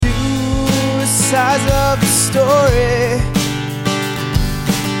sides of the story.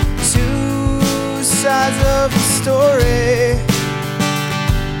 Two sides of the story.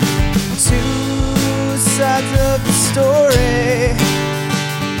 Two sides of the story.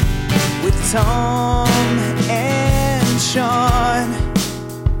 With Tom and Sean.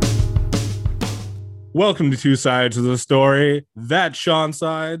 Welcome to Two Sides of the Story. That's Sean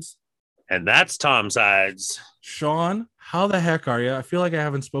Sides. And that's Tom Sides. Sean, how the heck are you? I feel like I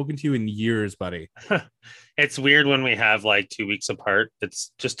haven't spoken to you in years, buddy. It's weird when we have like 2 weeks apart.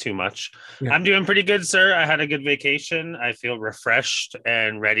 It's just too much. Yeah. I'm doing pretty good, sir. I had a good vacation. I feel refreshed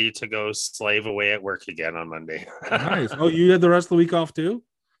and ready to go slave away at work again on Monday. Nice. Oh, you had the rest of the week off too?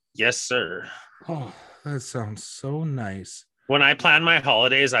 Yes, sir. Oh, that sounds so nice. When I plan my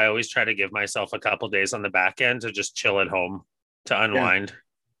holidays, I always try to give myself a couple days on the back end to just chill at home, to unwind.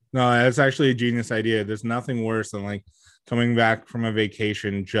 No, that's actually a genius idea. There's nothing worse than like coming back from a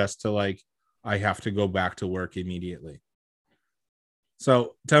vacation just to like, I have to go back to work immediately.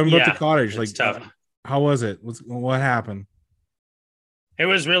 So tell me about the cottage. Like, tough. How was it? What happened? It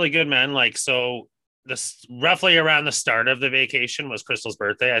was really good, man. Like, so this roughly around the start of the vacation was Crystal's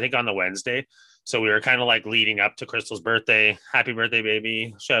birthday, I think on the Wednesday. So we were kind of like leading up to Crystal's birthday. Happy birthday,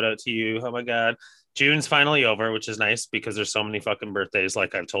 baby. Shout out to you. Oh my God. June's finally over, which is nice because there's so many fucking birthdays,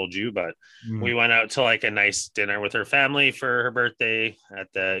 like I've told you. But we went out to like a nice dinner with her family for her birthday at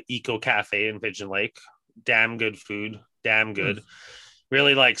the Eco Cafe in Pigeon Lake. Damn good food. Damn good.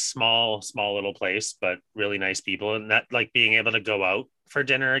 Really like small little place, but really nice people. And that like being able to go out for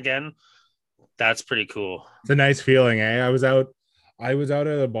dinner again, that's pretty cool. It's a nice feeling, eh? I was out at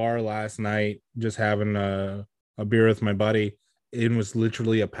a bar last night just having a beer with my buddy. It was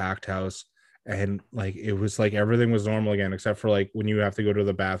literally a packed house. And like it was like everything was normal again, except for like when you have to go to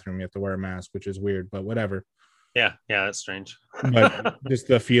the bathroom, you have to wear a mask, which is weird, but whatever. Yeah, that's strange. But just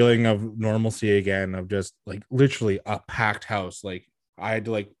the feeling of normalcy again, of just like literally a packed house. Like I had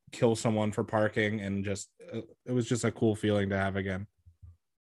to like kill someone for parking, and just it was just a cool feeling to have again.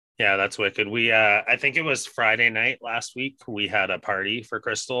 Yeah, that's wicked. We I think it was Friday night last week. We had a party for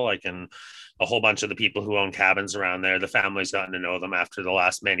Crystal, like, and a whole bunch of the people who own cabins around there. The family's gotten to know them after the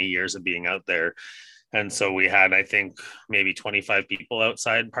last many years of being out there. And so we had, I think, maybe 25 people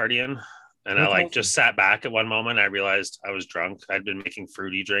outside partying. And I like just sat back at one moment. I realized I was drunk. I'd been making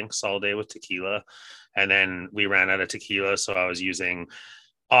fruity drinks all day with tequila. And then we ran out of tequila. So I was using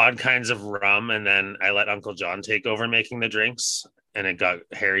odd kinds of rum. And then I let Uncle John take over making the drinks. And it got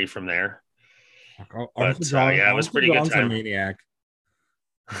hairy from there. But yeah, it was pretty good time. A maniac.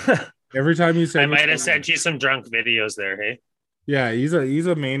 Every time you say, I might have sent you some drunk videos there. Hey, yeah, he's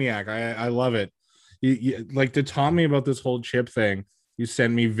a maniac. I love it. You like to taunt me about this whole chip thing. You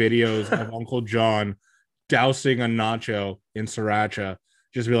send me videos of Uncle John dousing a nacho in sriracha.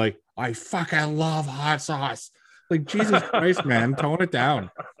 Just be like, I love hot sauce. Like, Jesus Christ, man, tone it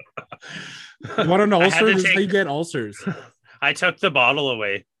down. You want an ulcer? This is how you get ulcers. I took the bottle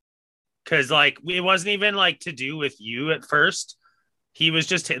away because like it wasn't even like to do with you at first. He was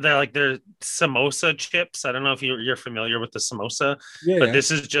just they're like they're samosa chips. I don't know if you're familiar with the samosa, but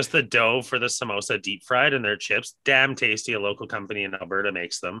this is just the dough for the samosa deep fried, and they're chips. Damn tasty. A local company in Alberta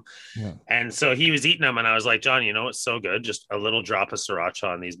makes them. Yeah. And so he was eating them, and I was like, John, you know what's so good? Just a little drop of sriracha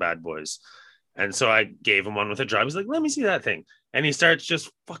on these bad boys. And so I gave him one with a drop. He's like, let me see that thing. And he starts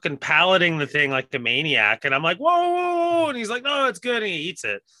just fucking palating the thing like a maniac. And I'm like, whoa. And he's like, no, it's good. And he eats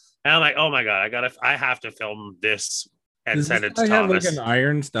it. And I'm like, oh my God, I have to film this and send it to Thomas. Have like an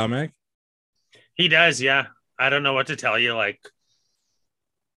iron stomach? He does. Yeah. I don't know what to tell you. Like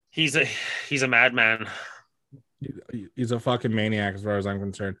he's a madman. He's a fucking maniac as far as I'm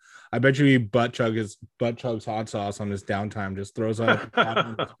concerned. I bet you he butt chugs hot sauce on his downtime, just throws out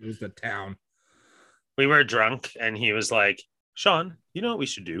and goes to town. We were drunk and he was like, Sean, you know what we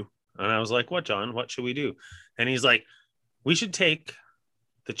should do? And I was like, what, John? What should we do? And he's like, we should take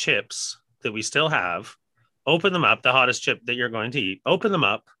the chips that we still have, open them up, the hottest chip that you're going to eat, open them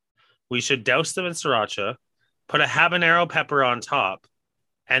up. We should douse them in sriracha, put a habanero pepper on top,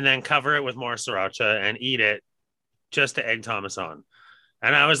 and then cover it with more sriracha and eat it just to egg Thomas on.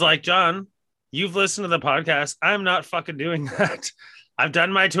 And I was like, John, you've listened to the podcast. I'm not fucking doing that. I've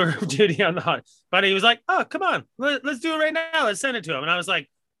done my tour of duty on the hot. But he was like, oh, come on. Let's do it right now. Let's send it to him. And I was like,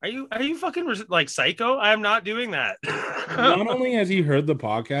 are you fucking like psycho? I'm not doing that. Not only has he heard the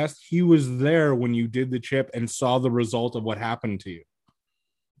podcast, he was there when you did the chip and saw the result of what happened to you.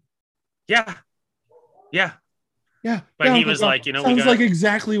 Yeah. Yeah. Yeah. But yeah, he was like, you know, sounds like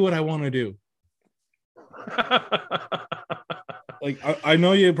exactly what I want to do. Like, I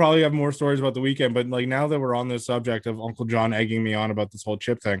know you probably have more stories about the weekend, but like now that we're on this subject of Uncle John egging me on about this whole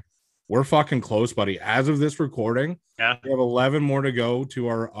chip thing, we're fucking close, buddy. As of this recording, Yeah. we have 11 more to go to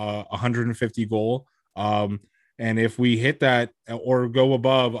our 150 goal. And if we hit that or go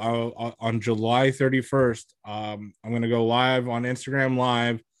above on July 31st, I'm going to go live on Instagram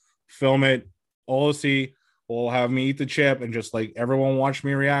Live, film it. Olsey will have me eat the chip and just like everyone watch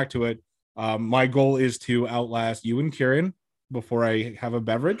me react to it. My goal is to outlast you and Kieran before I have a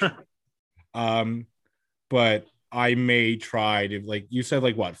beverage. But I may try to, like you said,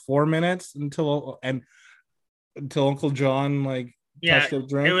 like what, 4 minutes until Uncle John like touched a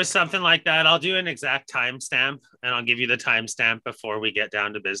drink. It was something like that. I'll do an exact timestamp and I'll give you the timestamp before we get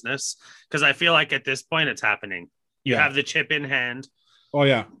down to business, because I feel like at this point it's happening. You have the chip in hand. Oh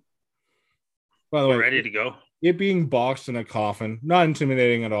yeah. By the way, ready to go. It being boxed in a coffin, not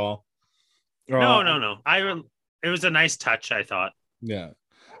intimidating at all. No. It was a nice touch, I thought. Yeah.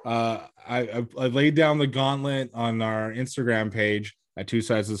 I laid down the gauntlet on our Instagram page at Two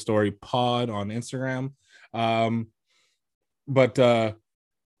Sides of the Story Pod on Instagram. But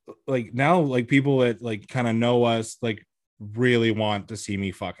like now, like people that like kind of know us, like really want to see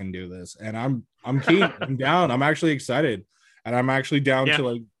me fucking do this, and I'm keen. I'm down. I'm actually excited, and I'm actually down to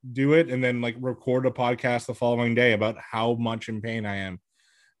like do it and then like record a podcast the following day about how much in pain I am.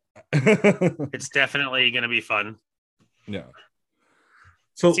 It's definitely going to be fun. Yeah.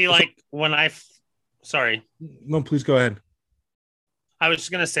 So see, like when sorry. No, please go ahead. I was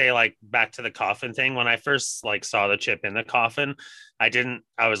just going to say, like, back to the coffin thing. When I first like saw the chip in the coffin, I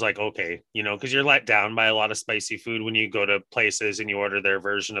was like, okay, you know, because you're let down by a lot of spicy food when you go to places and you order their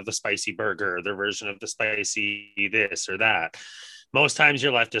version of the spicy burger, or their version of the spicy this or that. Most times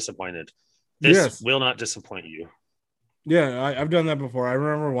you're left disappointed. This will not disappoint you. Yeah, I've done that before. I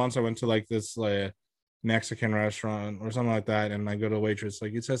remember once I went to like this like Mexican restaurant or something like that, and I go to a waitress,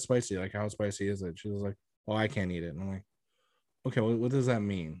 like, it says spicy, like, how spicy is it? She was like, well, I can't eat it. And I'm like, okay, what does that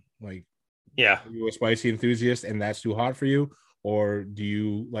mean? Like, are you a spicy enthusiast and that's too hot for you? Or do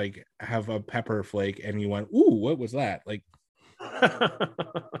you like have a pepper flake and you went, ooh, what was that? Like,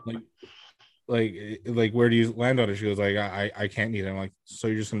 like where do you land on it? She was like, I can't eat it. I'm like, so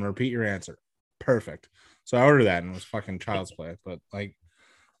you're just gonna repeat your answer. Perfect. So I ordered that and it was fucking child's play. But like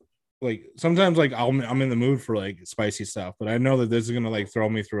sometimes like I'm in the mood for like spicy stuff, but I know that this is gonna like throw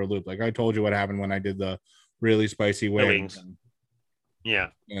me through a loop. Like I told you what happened when I did the really spicy wings.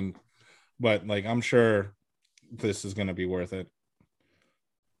 But like I'm sure this is gonna be worth it.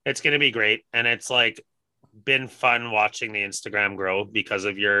 It's gonna be great, and it's like been fun watching the Instagram grow because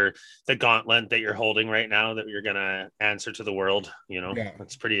of the gauntlet that you're holding right now that you're gonna answer to the world. You know,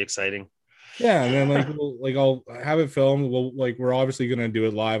 it's pretty exciting. Yeah, and then like I'll have it filmed. We're obviously gonna do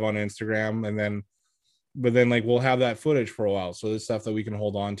it live on Instagram, and then like we'll have that footage for a while. So there's stuff that we can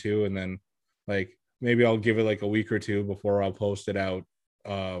hold on to, and then like maybe I'll give it like a week or two before I'll post it out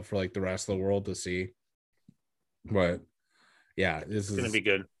for like the rest of the world to see. But yeah, this is gonna be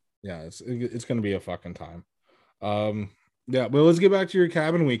good. Yeah, it's gonna be a fucking time. Yeah, but let's get back to your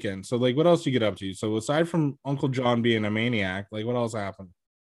cabin weekend. So like what else do you get up to? So aside from Uncle John being a maniac, like what else happened?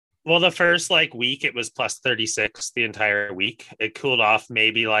 Well, the first like week it was plus 36 the entire week. It cooled off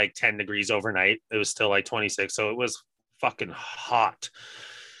maybe like 10 degrees overnight. It was still like 26, so it was fucking hot.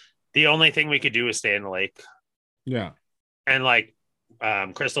 The only thing we could do was stay in the lake. Yeah. And like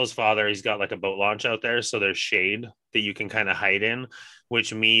Crystal's father, he's got like a boat launch out there, so there's shade that you can kind of hide in,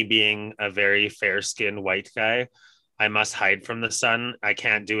 which me being a very fair-skinned white guy, I must hide from the sun. I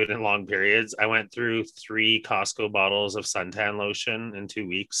can't do it in long periods. I went through 3 Costco bottles of suntan lotion in 2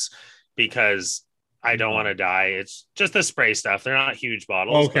 weeks because I don't want to die. It's just the spray stuff. They're not huge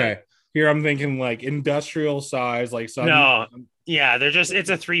bottles. Okay. Here I'm thinking like industrial size, like sun. No. Yeah, it's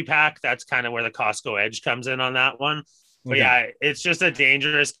a 3-pack. That's kind of where the Costco edge comes in on that one. But yeah, it's just a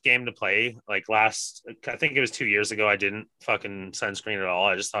dangerous game to play. Like I think it was 2 years ago, I didn't fucking sunscreen at all.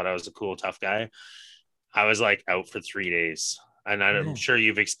 I just thought I was a cool, tough guy. I was like out for 3 days. And I'm sure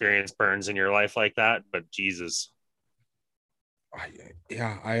you've experienced burns in your life like that, but Jesus.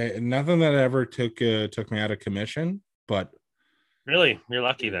 Nothing that ever took me out of commission, but really, you're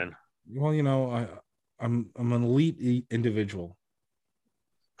lucky then. Well, you know, I'm an elite individual.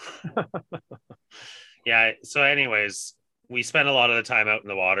 Yeah. So anyways, we spent a lot of the time out in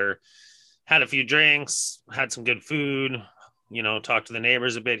the water, had a few drinks, had some good food, you know, talked to the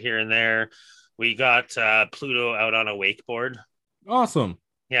neighbors a bit here and there. We got Pluto out on a wakeboard. Awesome.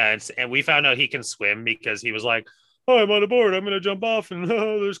 Yeah. And we found out he can swim because he was like, oh, I'm on a board. I'm going to jump off and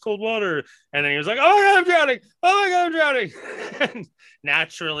there's cold water. And then he was like, oh my God, I'm drowning. Oh my God, I'm drowning. And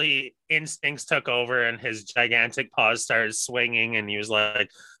naturally instincts took over and his gigantic paws started swinging. And he was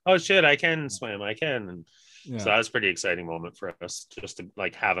like, oh shit, I can swim. I can. And Yeah. So that was a pretty exciting moment for us just to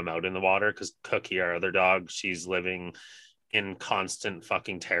like have him out in the water, because Cookie, our other dog, she's living in constant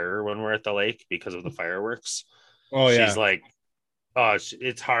fucking terror when we're at the lake because of the fireworks. Oh yeah. She's like, oh,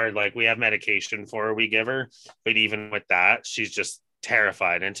 it's hard. Like, we have medication for her, we give her, but even with that, she's just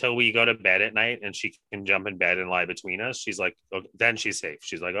terrified until we go to bed at night and she can jump in bed and lie between us. She's like, okay, then she's safe.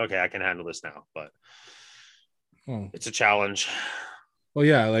 She's like, okay, I can handle this now. But it's a challenge. Well,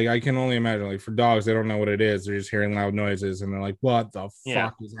 yeah, like I can only imagine. Like for dogs, they don't know what it is. They're just hearing loud noises and they're like, "What the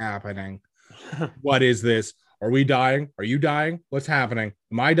fuck is happening? What is this? Are we dying? Are you dying? What's happening?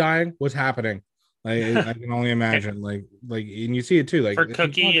 Am I dying? What's happening?" I can only imagine. Like, and you see it too. Like for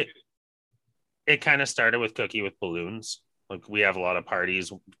Cookie, it kind of started with Cookie with balloons. Like, we have a lot of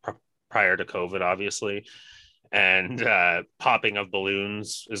parties prior to COVID, obviously. And popping of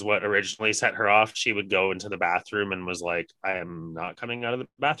balloons is what originally set her off. She would go into the bathroom and was like, I am not coming out of the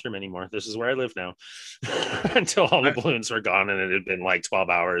bathroom anymore. This is where I live now. Until all the balloons were gone, and it had been like 12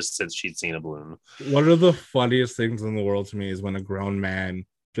 hours since she'd seen a balloon. One of the funniest things in the world to me is when a grown man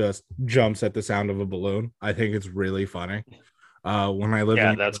just jumps at the sound of a balloon. I think it's really funny. When I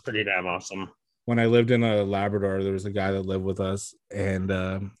lived that's pretty damn awesome. When I lived in a Labrador, there was a guy that lived with us,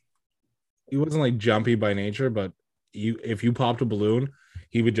 and he wasn't like jumpy by nature, but if you popped a balloon,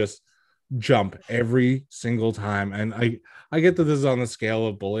 he would just jump every single time. And I get that this is on the scale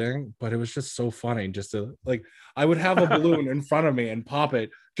of bullying, but it was just so funny just to like, I would have a balloon in front of me and pop it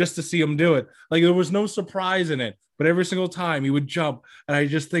just to see him do it. Like, there was no surprise in it, but every single time he would jump. And I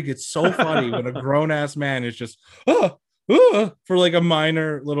just think it's so funny when a grown ass man is just for like a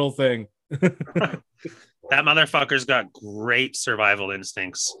minor little thing. That motherfucker's got great survival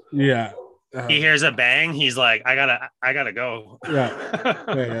instincts. Yeah. He hears a bang, he's like, I gotta go.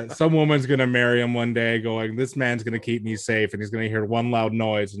 Yeah. Some woman's gonna marry him one day going, this man's gonna keep me safe, and he's gonna hear one loud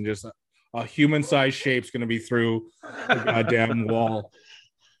noise and just a human-sized shape's gonna be through the goddamn wall.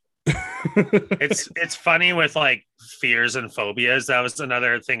 It's funny with like fears and phobias. That was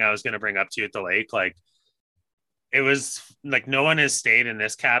another thing I was gonna bring up to you at the lake. Like, it was like, no one has stayed in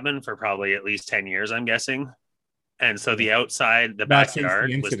this cabin for probably at least 10 years, I'm guessing. And so the outside, the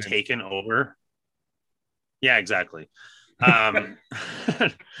backyard was taken over. Yeah, exactly.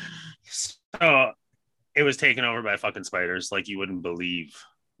 So it was taken over by fucking spiders like you wouldn't believe.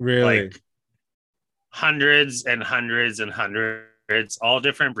 Really? Like hundreds and hundreds and hundreds, all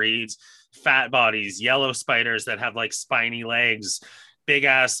different breeds, fat bodies, yellow spiders that have like spiny legs, big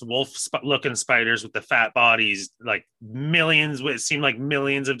ass wolf looking spiders with the fat bodies, like millions, it seemed like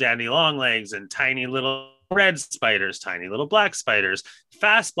millions of dandy long legs, and tiny little red spiders, tiny little black spiders,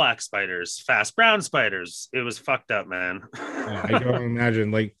 fast black spiders, fast brown spiders. It was fucked up, man. I don't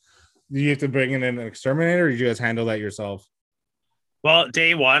imagine. Like, do you have to bring in an exterminator, or did you guys handle that yourself? Well,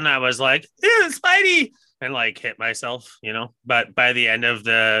 day one, I was like, ew, Spidey, and like hit myself, But by the end of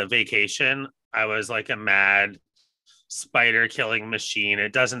the vacation, I was like a mad spider killing machine.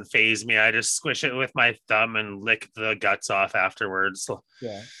 It doesn't faze me. I just squish it with my thumb and lick the guts off afterwards.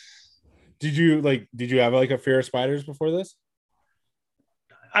 Yeah. Did you have like a fear of spiders before this?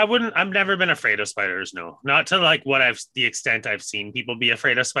 I've never been afraid of spiders. No, not to like the extent I've seen people be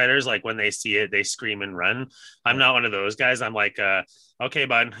afraid of spiders. Like, when they see it, they scream and run. I'm not one of those guys. I'm like, okay,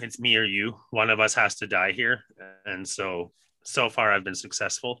 bud, it's me or you. One of us has to die here. And so far I've been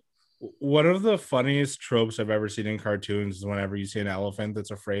successful. One of the funniest tropes I've ever seen in cartoons is whenever you see an elephant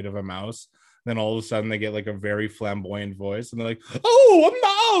that's afraid of a mouse, then all of a sudden they get like a very flamboyant voice and they're like, oh, a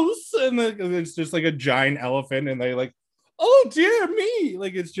mouse. And it's just like a giant elephant. And they like, oh, dear me.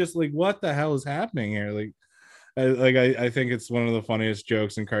 Like, it's just like, what the hell is happening here? Like, I think it's one of the funniest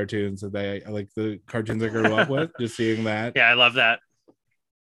jokes in cartoons that they like, the cartoons I grew up with, just seeing that. Yeah, I love that.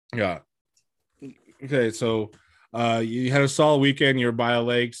 Yeah. Okay. So you had a solid weekend. You're by a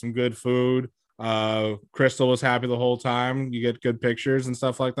lake, some good food. Crystal was happy the whole time. You get good pictures and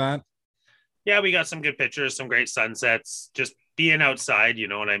stuff like that. Yeah, we got some good pictures, some great sunsets, just being outside, you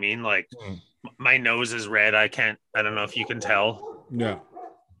know what I mean? Like, my nose is red. I don't know if you can tell. Yeah.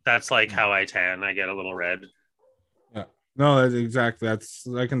 That's like how I tan. I get a little red. Yeah. No, that's exactly.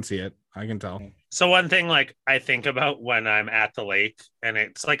 I can see it. I can tell. So one thing like I think about when I'm at the lake, and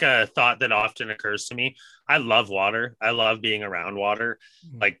it's like a thought that often occurs to me. I love water. I love being around water,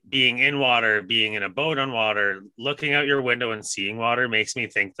 like being in water, being in a boat on water, looking out your window and seeing water makes me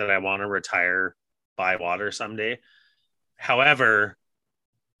think that I want to retire by water someday. However,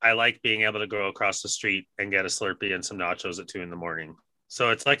 I like being able to go across the street and get a Slurpee and some nachos at 2 a.m.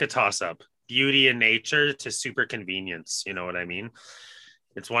 So it's like a toss up, beauty in nature to super convenience. You know what I mean?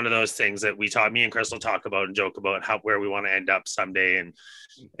 It's one of those things that me and Crystal talk about and joke about where we want to end up someday. And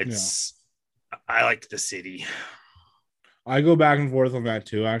I like the city. I go back and forth on that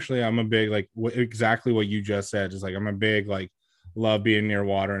too. Actually, I'm a big like exactly what you just said. Is like I'm a big like love being near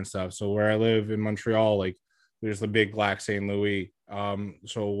water and stuff. So where I live in Montreal, like there's the big Lac St. Louis.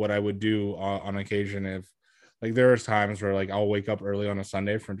 So what I would do on occasion, if like there's times where like I'll wake up early on a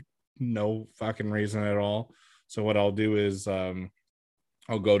Sunday for no fucking reason at all. So what I'll do is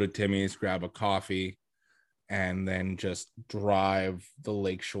I'll go to Timmy's, grab a coffee, and then just drive the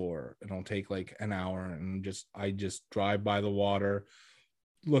lakeshore. It'll take like an hour, and I just drive by the water,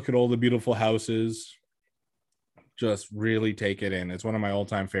 look at all the beautiful houses, just really take it in. It's one of my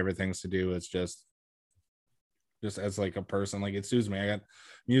all-time favorite things to do. It's just as like a person, like it suits me. I got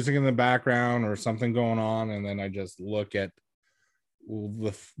music in the background or something going on, and then I just look at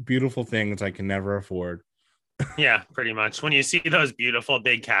the beautiful things I can never afford. Yeah, pretty much. When you see those beautiful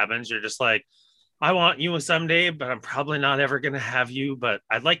big cabins, you're just like, I want you someday, but I'm probably not ever going to have you. But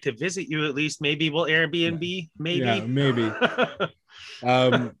I'd like to visit you at least. Maybe we'll Airbnb. Maybe. Yeah, maybe.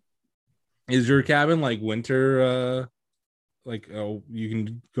 Is your cabin like winter? Like, oh, you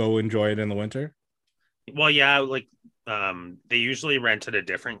can go enjoy it in the winter? Well, yeah, like they usually rented a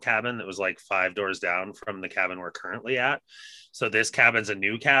different cabin that was like 5 doors down from the cabin we're currently at. So this cabin's a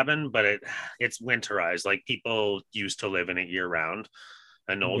new cabin, but it's winterized. Like people used to live in it year round,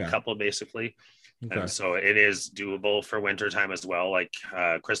 an old couple basically. Okay. And so it is doable for wintertime as well. Like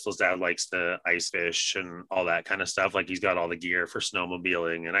Crystal's dad likes to ice fish and all that kind of stuff. Like he's got all the gear for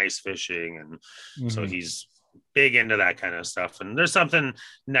snowmobiling and ice fishing. And so he's big into that kind of stuff. And there's something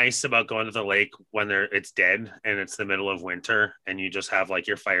nice about going to the lake when it's dead and it's the middle of winter and you just have like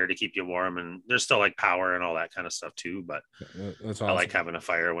your fire to keep you warm, and there's still like power and all that kind of stuff too. But that's awesome. I like having a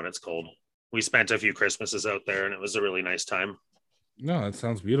fire when it's cold. We spent a few Christmases out there and it was a really nice time. No, that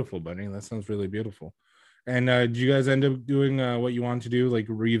sounds beautiful, buddy. That sounds really beautiful. And did you guys end up doing what you wanted to do, like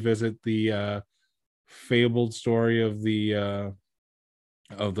revisit the fabled story of the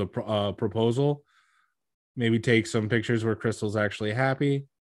proposal? Maybe take some pictures where Crystal's actually happy.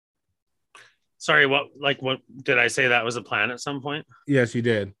 Sorry, what did I say that was a plan at some point? Yes, you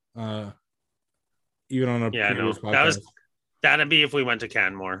did. Even on a previous podcast. That'd be if we went to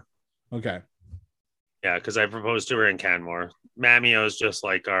Canmore. Okay. Yeah, because I proposed to her in Canmore. Mamio is just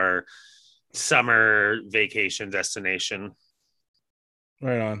like our summer vacation destination.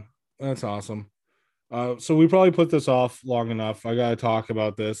 Right on. That's awesome. So we probably put this off long enough. I got to talk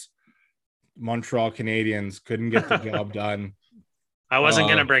about this. Montreal Canadiens couldn't get the job done. I wasn't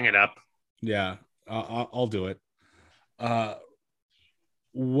going to bring it up. Yeah, I'll do it.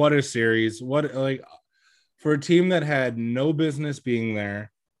 What a series. What, like, for a team that had no business being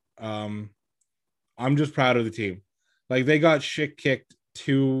there, I'm just proud of the team. Like, they got shit kicked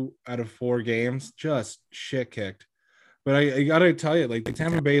 2 out of 4 games, just shit kicked. But I gotta tell you, like, the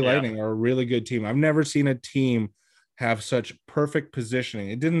Tampa Bay Lightning are a really good team. I've never seen a team have such perfect positioning.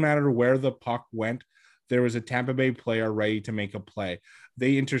 It didn't matter where the puck went. There was a Tampa Bay player ready to make a play.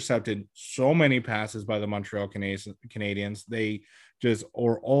 They intercepted so many passes by the Montreal Canadiens. They just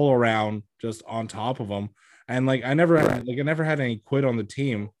are all around just on top of them. And like, I never had any quit on the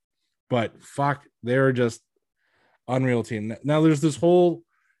team, but fuck, they're just unreal team. Now there's this whole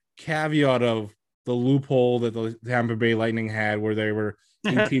caveat of the loophole that the Tampa Bay Lightning had where they were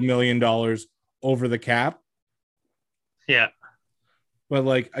 $18 million over the cap. Yeah. But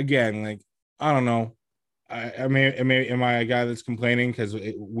like, again, like, I don't know. Am I a guy that's complaining because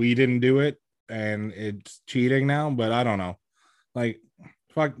we didn't do it and it's cheating now? But I don't know. Like,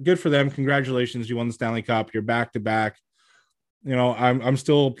 fuck, good for them. Congratulations. You won the Stanley Cup. You're back to back. You know, I'm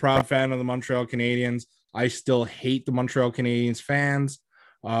still a proud fan of the Montreal Canadiens. I still hate the Montreal Canadiens fans.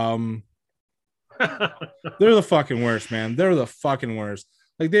 They're the fucking worst, man. They're the fucking worst.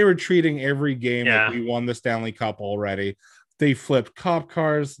 Like, they were treating every game like we won the Stanley Cup already. They flipped cop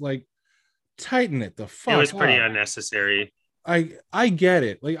cars. Like, tighten it the fuck up. It was pretty unnecessary. I get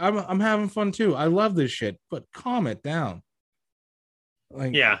it. Like, I'm having fun too. I love this shit, but calm it down.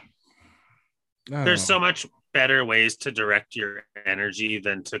 Like, yeah. There's so much better ways to direct your energy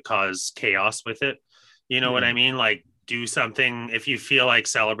than to cause chaos with it. You know what I mean? Like, do something. If you feel like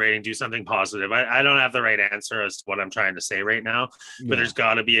celebrating, do something positive. I don't have the right answer as to what I'm trying to say right now, but there's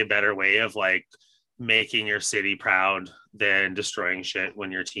got to be a better way of like making your city proud than destroying shit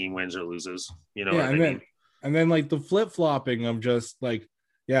when your team wins or loses. You know what I mean? And then like the flip-flopping of just like,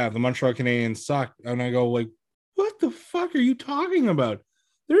 the Montreal Canadiens suck. And I go like, what the fuck are you talking about?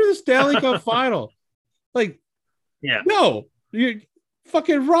 They're the Stanley Cup final. Like, no, you're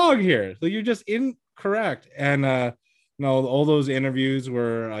fucking wrong here. Like, you're just incorrect. And no, all those interviews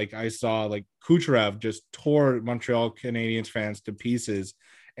where like I saw like Kucherov just tore Montreal Canadiens fans to pieces,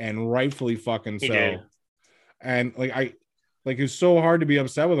 and rightfully fucking He so. did. And it's so hard to be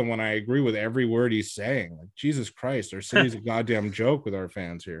upset with him when I agree with every word he's saying. Like, Jesus Christ, our city's a goddamn joke with our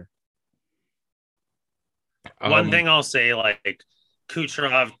fans here. One thing I'll say, like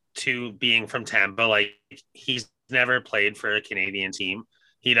Kucherov, to being from Tampa, like he's never played for a Canadian team.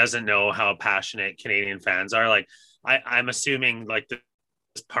 He doesn't know how passionate Canadian fans are. Like I'm assuming like this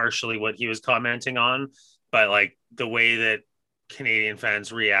is partially what he was commenting on, but like the way that Canadian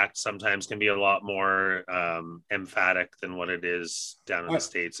fans react sometimes can be a lot more emphatic than what it is down in the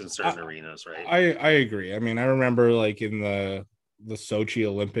States in certain arenas, right? I agree. I mean, I remember like in the Sochi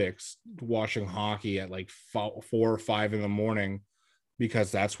Olympics watching hockey at like 4 or 5 in the morning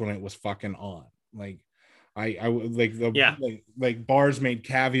because that's when it was fucking on. Like I like the like bars made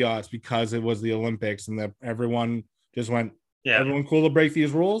caveats because it was the Olympics and that everyone just went, everyone cool to break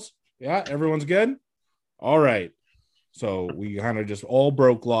these rules? Yeah, everyone's good. All right. So we kind of just all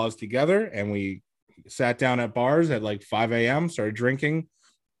broke laws together and we sat down at bars at like 5 a.m., started drinking,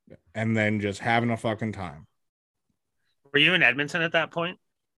 and then just having a fucking time. Were you in Edmonton at that point?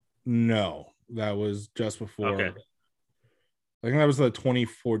 No, that was just before. Okay. I think that was the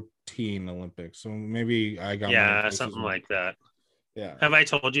 2014 Olympics. So maybe I got something like that. Yeah. Have I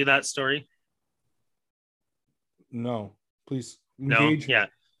told you that story? No, please. Engage. No. Yeah.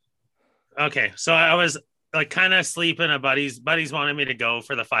 Okay. So I was like kind of sleeping. Buddies wanted me to go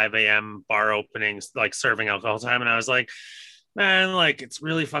for the 5 a.m. bar openings, like serving alcohol time. And I was like, man, like it's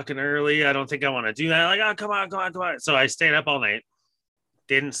really fucking early. I don't think I want to do that. Like, oh, come on. So I stayed up all night,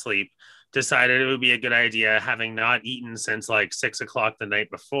 didn't sleep, decided it would be a good idea, having not eaten since like 6 o'clock the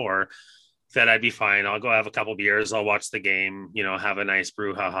night before, that I'd be fine. I'll go have a couple beers. I'll watch the game, have a nice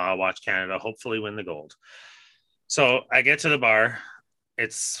brouhaha, watch Canada, hopefully win the gold. So I get to the bar.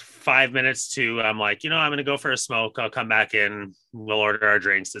 It's 5 minutes to, I'm like, I'm going to go for a smoke. I'll come back in. We'll order our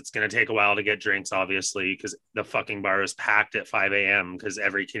drinks. It's going to take a while to get drinks, obviously, because the fucking bar is packed at 5 a.m. because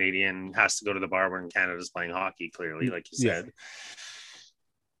every Canadian has to go to the bar when Canada's playing hockey, clearly, like you said. Yeah.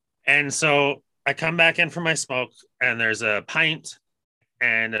 And so I come back in for my smoke and there's a pint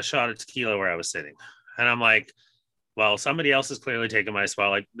and a shot of tequila where I was sitting. And I'm like, well, somebody else is clearly taking my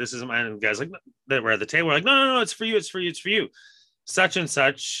spot. Like, this isn't mine. And the guys like that were at the table. We're like, no, it's for you. Such and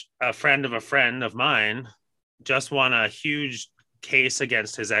such, a friend of mine, just won a huge case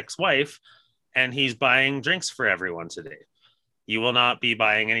against his ex-wife, and he's buying drinks for everyone today. You will not be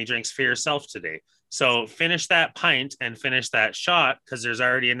buying any drinks for yourself today. So finish that pint and finish that shot because there's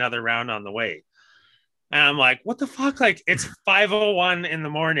already another round on the way. And I'm like, what the fuck? Like, it's 5:01 in the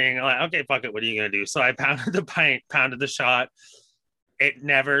morning. I'm like, okay, fuck it. What are you going to do? So I pounded the pint, pounded the shot. It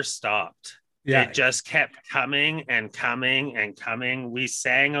never stopped. Yeah. It just kept coming and coming and coming. We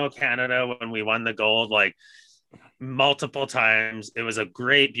sang "O Canada" when we won the gold, like multiple times. It was a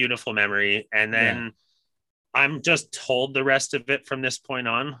great, beautiful memory. And then I'm just told the rest of it from this point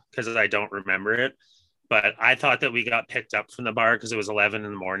on because I don't remember it. But I thought that we got picked up from the bar because it was 11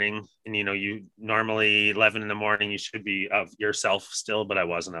 in the morning. And, you normally 11 in the morning, you should be of yourself still, but I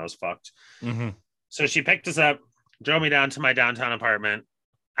wasn't. I was fucked. Mm-hmm. So she picked us up, drove me down to my downtown apartment.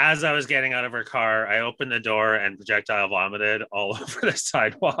 As I was getting out of her car, I opened the door and projectile vomited all over the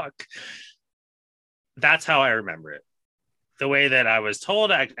sidewalk. That's how I remember it. The way that I was told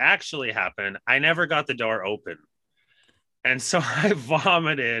it actually happened, I never got the door open. And so I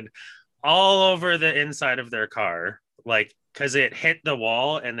vomited all over the inside of their car, like, because it hit the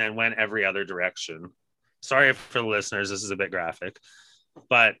wall and then went every other direction. Sorry for the listeners, this is a bit graphic,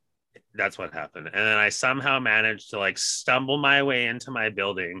 but that's what happened. And then I somehow managed to like stumble my way into my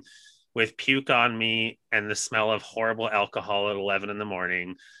building with puke on me and the smell of horrible alcohol at 11 in the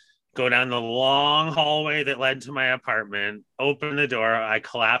morning, go down the long hallway that led to my apartment, open the door. I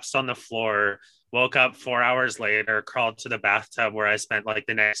collapsed on the floor, woke up 4 hours later, crawled to the bathtub where I spent like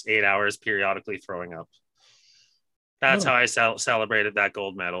the next 8 hours periodically throwing up. That's how I celebrated that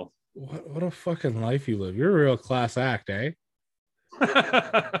gold medal. What a fucking life you live. You're a real class act, eh?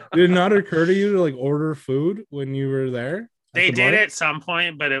 Did it not occur to you to like order food when you were there? They did at some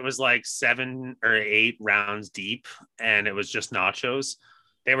point, but it was like 7 or 8 rounds deep and it was just nachos.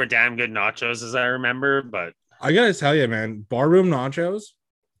 They were damn good nachos as I remember, but I gotta tell you, man, barroom nachos,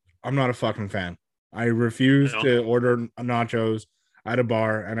 I'm not a fucking fan. I refuse to order nachos at a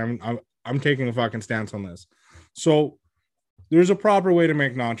bar, and I'm taking a fucking stance on this. So there's a proper way to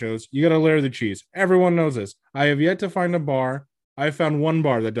make nachos. You gotta layer the cheese. Everyone knows this. I have yet to find a bar. I found one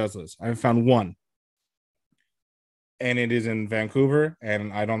bar that does this. I found one. And it is in Vancouver,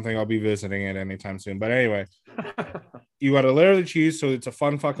 and I don't think I'll be visiting it anytime soon. But anyway, you got to layer the cheese so it's a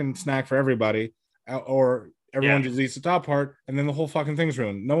fun fucking snack for everybody. Or everyone just eats the top part, and then the whole fucking thing's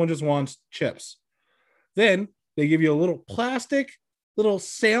ruined. No one just wants chips. Then they give you a little plastic little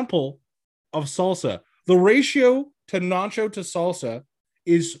sample of salsa. The ratio to nacho to salsa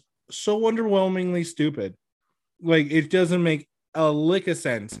is so underwhelmingly stupid. Like, it doesn't make a lick of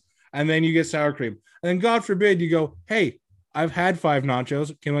sense. And then you get sour cream. And then, God forbid, you go, hey, I've had 5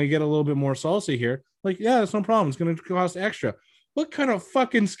 nachos. Can I get a little bit more salsa here? Like, yeah, that's no problem. It's going to cost extra. What kind of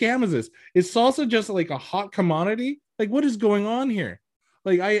fucking scam is this? Is salsa just like a hot commodity? Like, what is going on here?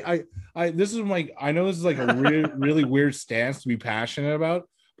 Like, this is like, I know this is like a really weird stance to be passionate about,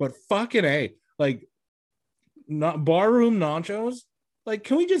 but fucking A, like, not barroom nachos. Like,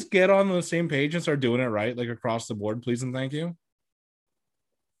 can we just get on the same page and start doing it right, like across the board, please and thank you?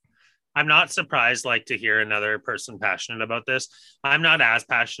 I'm not surprised, like, to hear another person passionate about this. I'm not as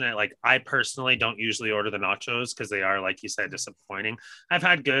passionate. Like, I personally don't usually order the nachos because they are, like you said, disappointing. I've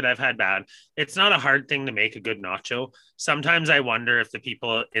had good, I've had bad. It's not a hard thing to make a good nacho. Sometimes I wonder if the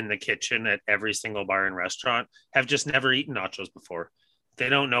people in the kitchen at every single bar and restaurant have just never eaten nachos before. They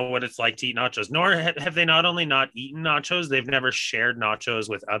don't know what it's like to eat nachos, nor have they not only not eaten nachos, they've never shared nachos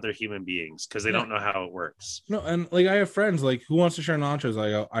with other human beings because they don't know how it works. No, and like, I have friends like, who wants to share nachos?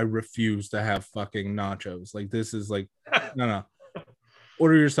 I go, I refuse to have fucking nachos. Like, this is like, no.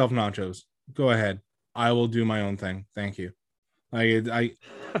 Order yourself nachos. Go ahead. I will do my own thing. Thank you. I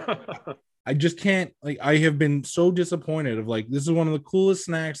just can't, like, I have been so disappointed of, like, this is one of the coolest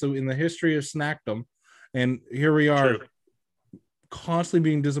snacks in the history of snackdom. And here we are. True. Constantly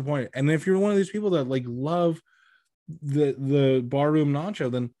being disappointed. And if you're one of these people that like love the barroom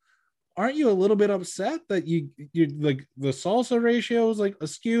nacho, then aren't you a little bit upset that you like the salsa ratio is like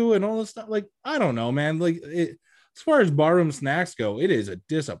askew and all this stuff? Like, I don't know, man. Like, as far as barroom snacks go, it is a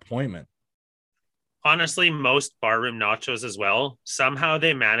disappointment. Honestly, most barroom nachos as well, somehow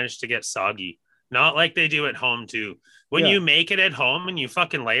they manage to get soggy. Not like they do at home too. When you make it at home and you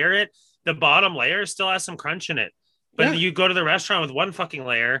fucking layer it, the bottom layer still has some crunch in it. But you go to the restaurant with one fucking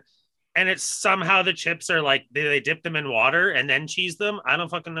layer and it's somehow the chips are like, they dip them in water and then cheese them. I don't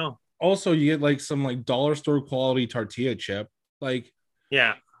fucking know. Also, you get like some like dollar store quality tortilla chip. Like,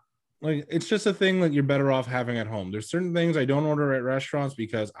 yeah. Like, it's just a thing that you're better off having at home. There's certain things I don't order at restaurants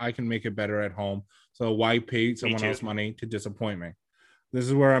because I can make it better at home. So why pay someone else money to disappoint me? This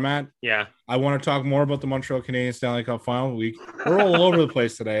is where I'm at. Yeah. I want to talk more about the Montreal Canadiens Stanley Cup final week. We're all over the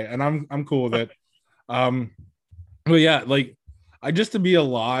place today, and I'm cool with it. But yeah, like, I just to be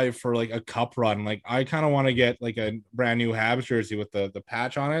alive for like a cup run, like, I kind of want to get like a brand new Habs jersey with the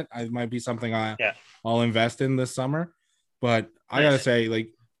patch on it. It might be something I'll invest in this summer. But I gotta say,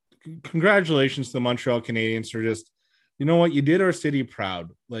 like, congratulations to the Montreal Canadiens for just, you know what, you did our city proud.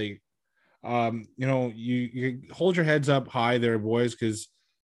 Like, you know, you hold your heads up high there, boys, because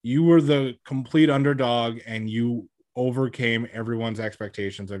you were the complete underdog and you overcame everyone's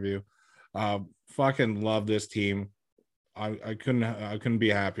expectations of you. Fucking love this team. I couldn't be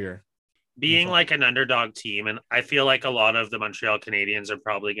happier. Being like an underdog team, and I feel like a lot of the Montreal Canadiens are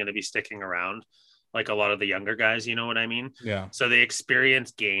probably going to be sticking around, like a lot of the younger guys, you know what I mean? Yeah. So the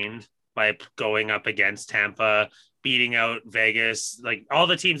experience gained by going up against Tampa, beating out Vegas, like all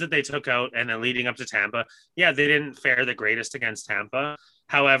the teams that they took out and then leading up to Tampa. Yeah, they didn't fare the greatest against Tampa.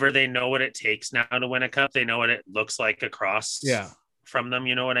 However, they know what it takes now to win a cup. They know what it looks like across from them,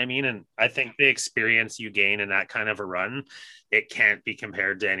 you know what I mean? And I think the experience you gain in that kind of a run, it can't be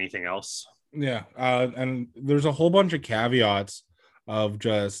compared to anything else. Yeah. And there's a whole bunch of caveats of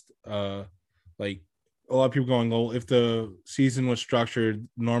just like a lot of people going, well, if the season was structured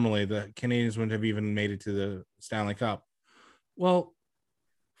normally, the Canadiens wouldn't have even made it to the Stanley Cup. Well,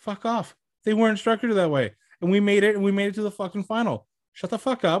 fuck off. They weren't structured that way. And we made it, and we made it to the fucking final. Shut the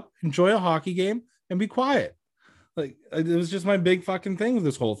fuck up, enjoy a hockey game, and be quiet. Like, it was just my big fucking thing with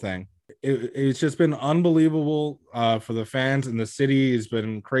this whole thing. It's just been unbelievable for the fans, and the city has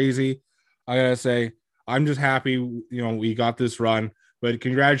been crazy. I gotta say, I'm just happy, you know, we got this run. But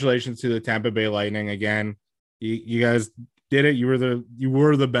congratulations to the Tampa Bay Lightning again. You guys did it. You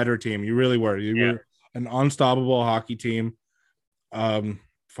were the better team. You really were. You were an unstoppable hockey team.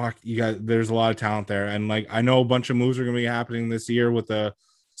 Fuck, you guys. There's a lot of talent there, and like, I know a bunch of moves are going to be happening this year with the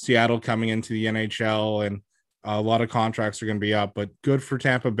Seattle coming into the NHL, and a lot of contracts are going to be up. But good for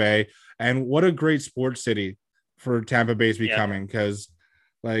Tampa Bay, and what a great sports city for Tampa Bay is becoming, because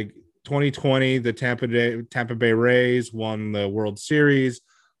like 2020, the Tampa Bay Rays won the World Series.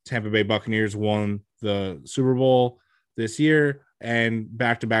 Tampa Bay Buccaneers won the Super Bowl this year, and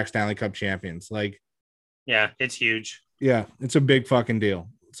back-to-back Stanley Cup champions. Like, yeah, it's huge. Yeah, it's a big fucking deal.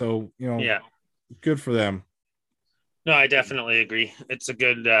 So, you know, good for them. No, I definitely agree. It's a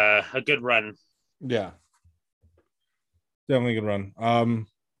good run. Yeah. Definitely a good run.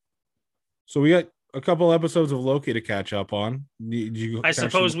 So we got a couple episodes of Loki to catch up on. Did you I catch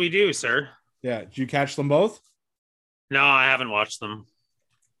suppose them? we do, sir. Yeah. Did you catch them both? No, I haven't watched them.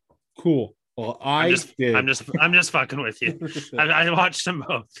 Cool. Well, I'm I just, did. I'm just fucking with you. I watched them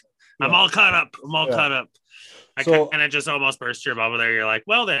both. I'm Yeah. all caught up. I'm all Yeah. caught up. I So- kind of just almost burst your bubble there. You're like,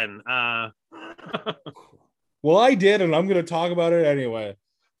 well then, Well, I did, and I'm going to talk about it anyway.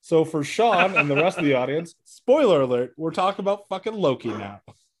 So for Sean and the rest of the audience, spoiler alert, we're talking about fucking Loki now.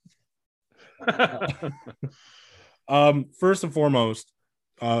 First and foremost,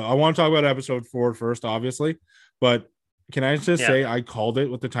 I want to talk about episode 4 first, obviously, but can I just say I called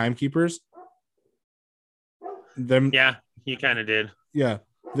it with the timekeepers? Yeah, you kind of did. Yeah,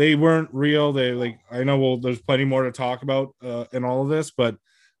 they weren't real. They I know. Well, there's plenty more to talk about in all of this, but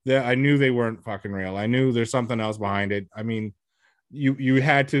I knew they weren't fucking real. I knew there's something else behind it. I mean, you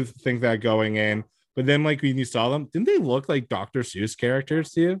had to think that going in, but then like when you saw them, didn't they look like Dr. Seuss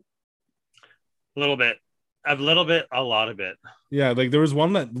characters to you? A little bit, a lot of it. Yeah, like there was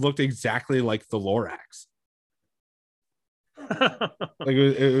one that looked exactly like the Lorax. Like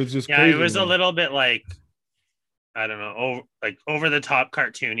it was just crazy. It was a little bit like, I don't know, over the top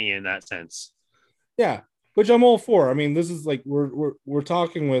cartoony in that sense. Yeah, which I'm all for. I mean, this is like we're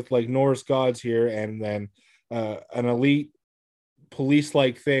talking with like Norse gods here, and then an elite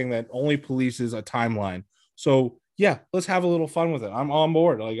police-like thing that only polices a timeline. So yeah, let's have a little fun with it. I'm on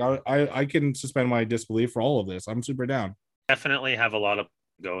board. Like I can suspend my disbelief for all of this. I'm super down. Definitely have a lot of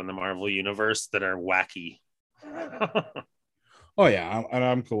go in the Marvel universe that are wacky. Oh yeah, and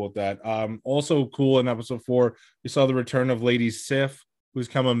I'm cool with that. Also cool in episode 4, we saw the return of Lady Sif, who's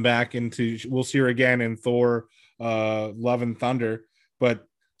coming back into. We'll see her again in Thor, Love and Thunder, but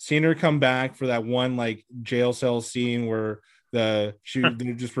seeing her come back for that one like jail cell scene where they're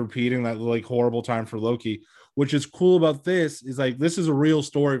just repeating that like horrible time for Loki. Which is cool about this is like this is a real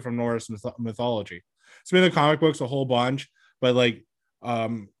story from Norse mythology. It's been in the comic books a whole bunch, but like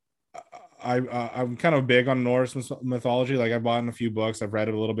I'm kind of big on Norse mythology. Like I bought in a few books, I've read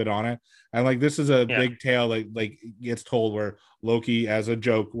a little bit on it, and like this is a big tale like gets told where Loki, as a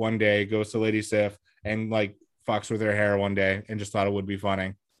joke, one day goes to Lady Sif and like fucks with her hair one day, and just thought it would be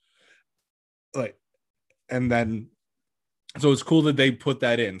funny. Like, and then so it's cool that they put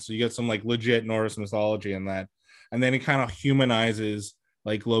that in. So you get some like legit Norse mythology in that, and then it kind of humanizes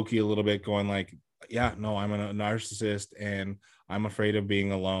like Loki a little bit, going like, yeah, no, I'm a narcissist and I'm afraid of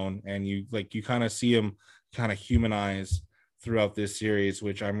being alone. And you kind of see him kind of humanize throughout this series,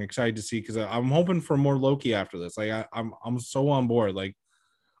 which I'm excited to see because I'm hoping for more Loki after this. Like I'm so on board. Like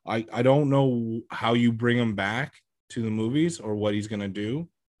I don't know how you bring him back to the movies or what he's gonna do.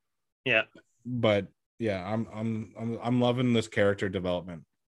 Yeah, but yeah, I'm loving this character development.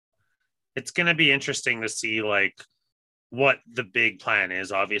 It's gonna be interesting to see like what the big plan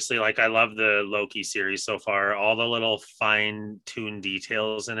is. Obviously, like I love the Loki series so far, all the little fine-tuned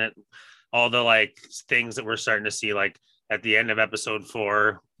details in it, all the like things that we're starting to see. Like at the end of episode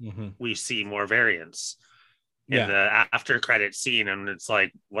 4, we see more variants in the after credit scene, and it's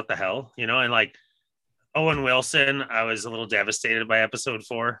like, what the hell, you know? And like Owen Wilson, I was a little devastated by episode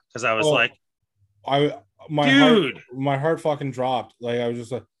 4 because I was my heart fucking dropped. Like I was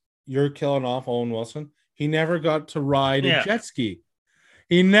just like, you're killing off Owen Wilson. He never got to ride a jet ski.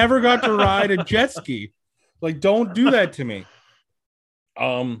 He never got to ride a jet ski. Like, don't do that to me.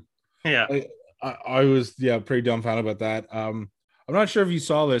 I was pretty dumbfounded about that. I'm not sure if you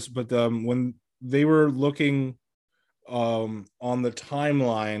saw this, but when they were looking on the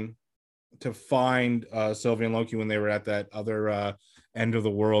timeline to find Sylvie and Loki when they were at that other end of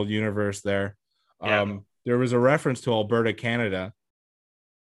the world universe there. There was a reference to Alberta, Canada.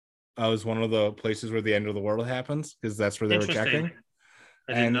 It was one of the places where the end of the world happens because that's where they were checking.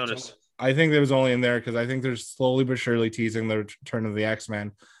 I didn't notice. I think it was only in there because I think they're slowly but surely teasing the return of the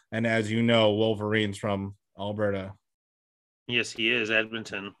X-Men. And as you know, Wolverine's from Alberta. Yes, he is.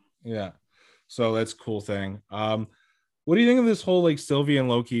 Edmonton. Yeah. So that's a cool thing. What do you think of this whole like Sylvie and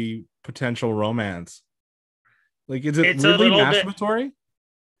Loki potential romance? Like, is it really masturbatory?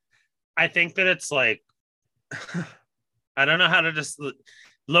 I think that it's like, I don't know how to just.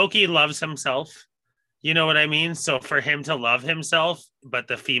 Loki loves himself. You know what I mean? So for him to love himself, but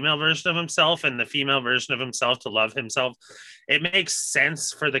the female version of himself and the female version of himself to love himself, it makes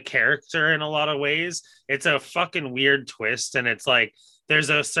sense for the character in a lot of ways. It's a fucking weird twist. And it's like, there's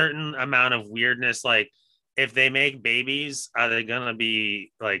a certain amount of weirdness. Like if they make babies, are they going to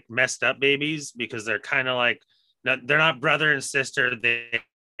be like messed up babies? Because they're kind of like, they're not brother and sister. They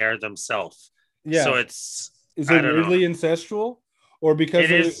are themselves. Yeah. So is it weirdly incestual? Or because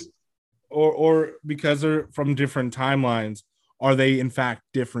it is. or because they're from different timelines, are they in fact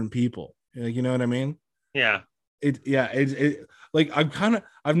different people? Like, you know what I mean? Yeah. It like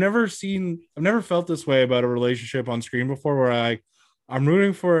I've never felt this way about a relationship on screen before, where I'm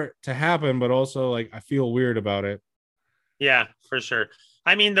rooting for it to happen, but also like I feel weird about it. Yeah, for sure.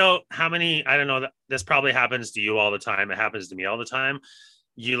 I mean, though, how many, I don't know, this probably happens to you all the time. It happens to me all the time.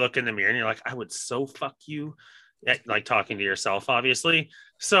 You look in the mirror and you're like, I would so fuck you. Like talking to yourself, obviously.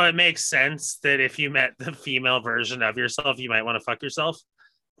 So it makes sense that if you met the female version of yourself, you might want to fuck yourself.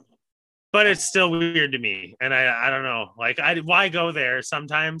 But it's still weird to me. And I don't know. Like, why go there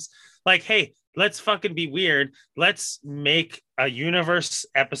sometimes? Like, hey, let's fucking be weird. Let's make a universe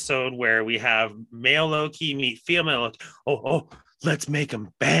episode where we have male Loki meet female Loki. Oh, let's make them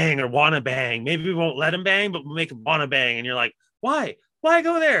bang or wanna bang. Maybe we won't let them bang, but we'll make them wanna bang. And you're like, why? Why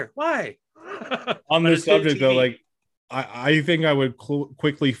go there? Why? On this subject, though, like I think I would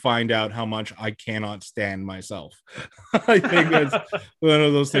quickly find out how much I cannot stand myself. I think that's one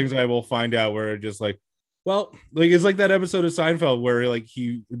of those things I will find out where it just like, well, like it's like that episode of Seinfeld where like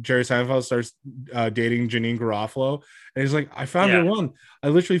Jerry Seinfeld starts dating Janine Garofalo, and he's like, I found her one. I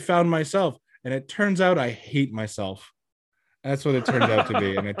literally found myself, and it turns out I hate myself. That's what it turns out to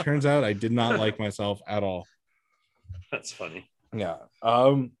be, and it turns out I did not like myself at all. That's funny. Yeah.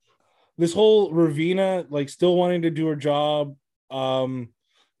 This whole Ravina like still wanting to do her job,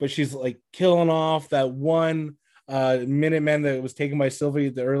 but she's like killing off that one Minuteman that was taken by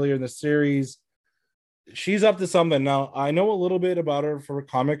Sylvie earlier in the series. She's up to something. Now, I know a little bit about her for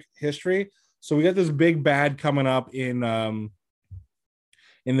comic history. So we got this big bad coming up in the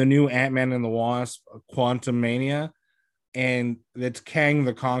new Ant-Man and the Wasp, Quantumania, and it's Kang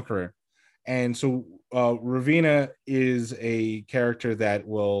the Conqueror. And so Ravina is a character that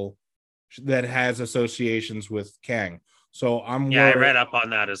has associations with Kang. So I read up on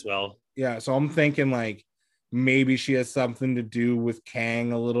that as well. Yeah, so I'm thinking like maybe she has something to do with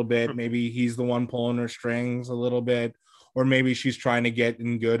Kang a little bit. Maybe he's the one pulling her strings a little bit, or maybe she's trying to get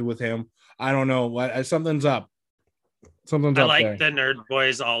in good with him. I don't know. What something's up. Something's up. I like the nerd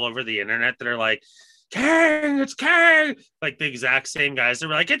boys all over the internet that are like, Kang, it's Kang, like the exact same guys. They're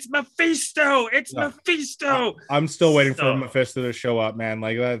like, it's Mephisto, Mephisto. I'm still waiting for Mephisto to show up, man.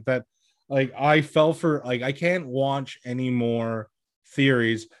 Like that. Like I fell for like I can't watch any more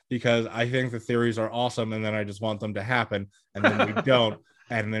theories because I think the theories are awesome, and then I just want them to happen, and then we don't,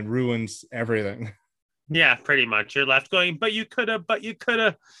 and then ruins everything. Yeah, pretty much. You're left going, but you could have.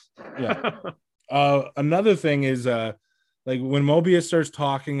 Yeah. Another thing is like when Mobius starts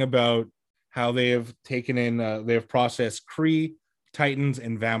talking about how they have taken in, they have processed Kree, Titans,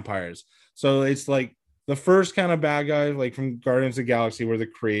 and vampires. So it's like the first kind of bad guys, like from Guardians of the Galaxy, were the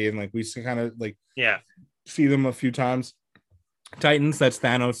Kree, and like we kind of like see them a few times. Titans, that's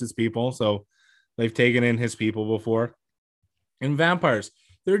Thanos' people, so they've taken in his people before. And vampires,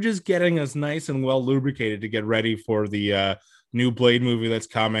 they're just getting us nice and well lubricated to get ready for the new Blade movie that's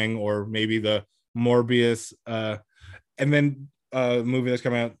coming, or maybe the Morbius and then movie that's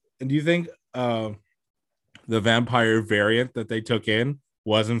coming out. And do you think the vampire variant that they took in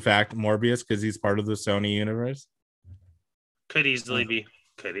was in fact Morbius because he's part of the Sony universe? Could easily be.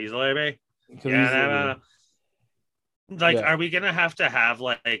 Yeah. Like, are we gonna have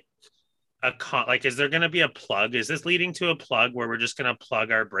like like, is there gonna be a plug? Is this leading to a plug where we're just gonna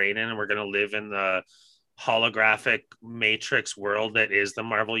plug our brain in and we're gonna live in the holographic matrix world that is the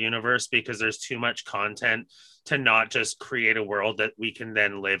Marvel universe, because there's too much content to not just create a world that we can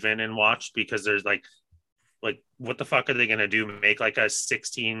then live in and watch, because there's like what the fuck are they going to do? Make like a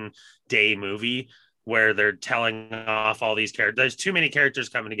 16-day movie where they're telling off all these characters? There's too many characters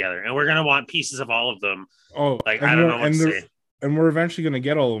coming together, and we're going to want pieces of all of them. Oh, like, I don't know what to say. And we're eventually going to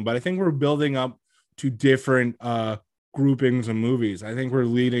get all of them, but I think we're building up to different groupings of movies. I think we're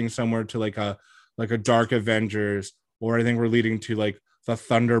leading somewhere to like a Dark Avengers, or I think we're leading to like the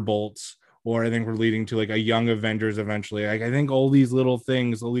Thunderbolts, or I think we're leading to like a Young Avengers eventually. Like, I think all these little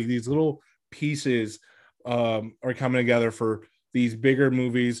things, these little pieces are coming together for these bigger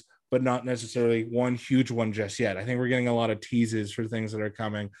movies, but not necessarily one huge one just yet. I think we're getting a lot of teases for things that are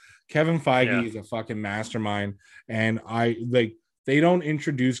coming. Kevin Feige is a fucking mastermind, and they don't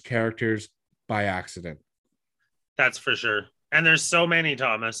introduce characters by accident. That's for sure. And there's so many,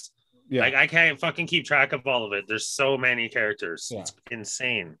 Thomas. Yeah. Like, I can't fucking keep track of all of it. There's so many characters. Yeah. It's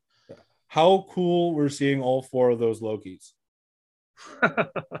insane. Yeah. How cool we're seeing all four of those Lokis.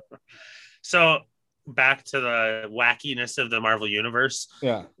 So back to the wackiness of the Marvel universe.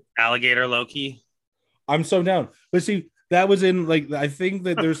 Yeah. Alligator Loki. I'm so down. But see, that was in like, I think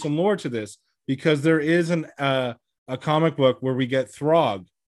that there's some lore to this, because there is a comic book where we get Throg,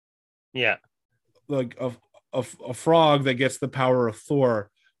 Yeah. like a frog that gets the power of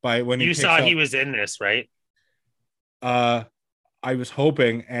Thor by when he You picks saw up. he was in this, right? I was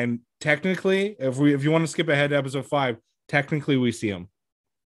hoping, and technically, if you want to skip ahead to episode 5, technically we see him.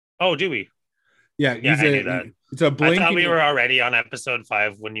 Oh, do we? Yeah, Yeah, I knew that. It's a I thought we blinking. were already on episode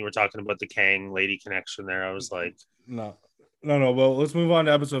 5 when you were talking about the Kang lady connection there. I was like, No. Well, let's move on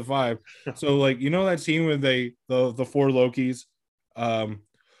to episode 5. So, like, you know that scene where the 4 Lokis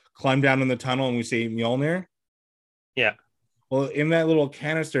climb down in the tunnel and we see Mjolnir? yeah. Well, in that little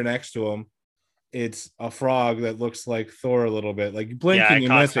canister next to him, it's a frog that looks like Thor a little bit. Like, you blink Yeah, and you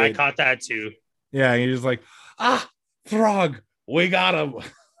miss I it. caught that too. Yeah, and you're just like, frog, we got him.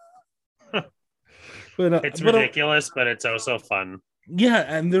 It's ridiculous, but it's also fun. Yeah,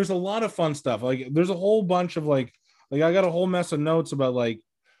 and there's a lot of fun stuff. Like, there's a whole bunch of like I got a whole mess of notes about like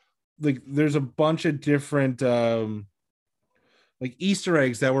there's a bunch of different like Easter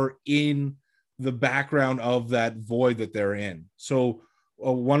eggs that were in the background of that void that they're in. So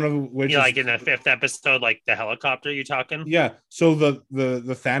one of which is like in the 5th episode, like the helicopter you talking? Yeah. So the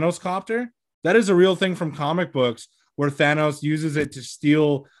Thanos copter, that is a real thing from comic books where Thanos uses it to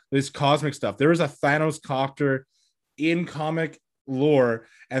steal this cosmic stuff. There is a Thanos copter in comic lore,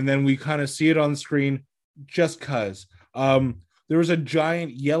 and then we kind of see it on screen just cuz. There was a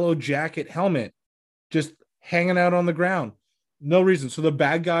giant yellow jacket helmet just hanging out on the ground. No reason. So the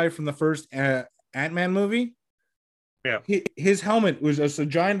bad guy from the first Ant-Man movie, yeah, his helmet was just a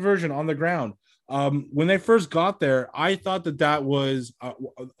giant version on the ground. When they first got there, I thought that was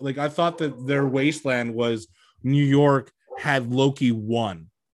I thought that their wasteland was New York had Loki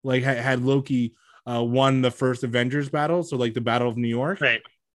won, like had Loki won the first Avengers battle, so like the Battle of New York, right?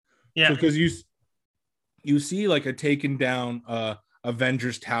 Yeah, because you see like a taken down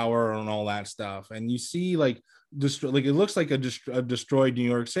Avengers Tower and all that stuff, and you see like it looks like a destroyed New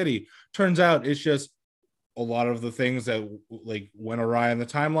York City. Turns out it's just a lot of the things that like went awry in the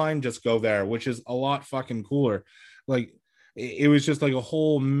timeline just go there, which is a lot fucking cooler. Like it was just like a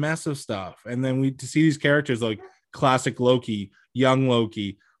whole mess of stuff, and then we to see these characters like classic Loki, young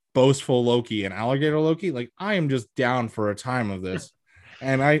Loki, boastful Loki, and alligator Loki. Like I am just down for a time of this.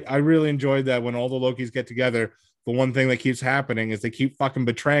 And I really enjoyed that when all the Lokis get together, the one thing that keeps happening is they keep fucking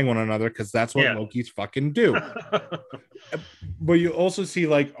betraying one another because that's what Lokis fucking do. But you also see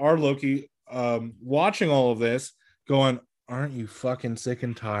like our Loki watching all of this going, aren't you fucking sick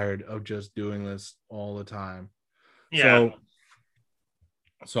and tired of just doing this all the time? Yeah.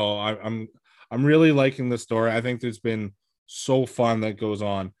 So I'm really liking the story. I think there's been so fun that goes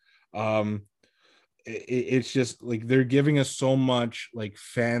on. It's just like they're giving us so much like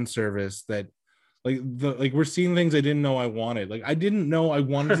fan service that like we're seeing things I didn't know I wanted. Like I didn't know I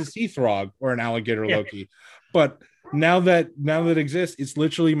wanted to see Throg or an alligator Loki, but now that it exists, it's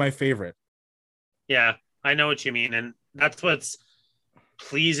literally my favorite. Yeah, I know what you mean, and that's what's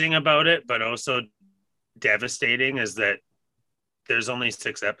pleasing about it, but also devastating is that there's only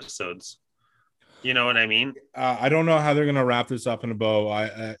 6 episodes. You know what I mean? I don't know how they're gonna wrap this up in a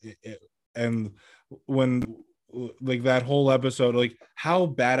bow. And when like that whole episode, like how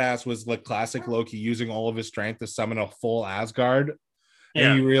badass was like classic Loki using all of his strength to summon a full Asgard,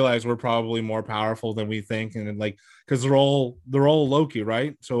 and you realize we're probably more powerful than we think, and like because they're all Loki,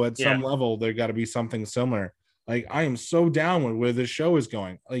 right? So at some level there got to be something similar. Like I am so down with where this show is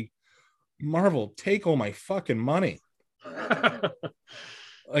going. Like Marvel, take all my fucking money.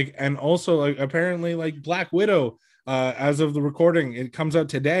 Like, and also like apparently like Black Widow, as of the recording, it comes out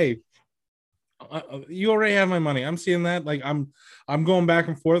today. You already have my money. I'm seeing that. Like I'm going back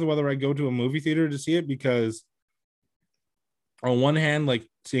and forth whether I go to a movie theater to see it, because on one hand, like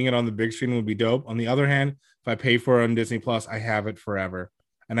seeing it on the big screen would be dope. On the other hand, if I pay for it on Disney Plus, I have it forever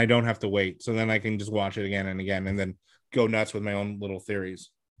and I don't have to wait. So then I can just watch it again and again and then go nuts with my own little theories.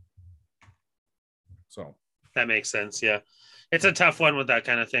 So that makes sense. Yeah. It's a tough one with that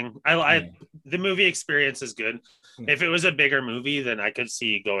kind of thing. The movie experience is good. If it was a bigger movie, then I could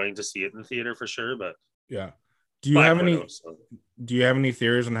see going to see it in the theater for sure. But yeah, do you have any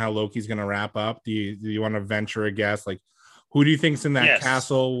theories on how Loki's going to wrap up? Do you want to venture a guess? Like, who do you think's in that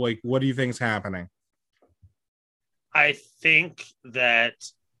castle? Like, what do you think's happening? I think that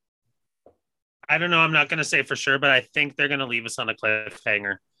I don't know. I'm not going to say for sure, but I think they're going to leave us on a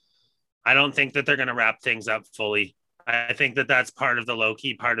cliffhanger. I don't think that they're going to wrap things up fully. I think that that's part of the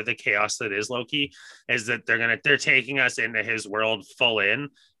Loki, part of the chaos that is Loki, is that they're taking us into his world full in,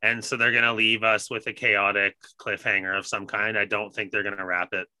 and so they're gonna leave us with a chaotic cliffhanger of some kind. I don't think they're gonna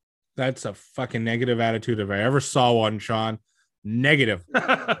wrap it. That's a fucking negative attitude if I ever saw one, Sean. Negative.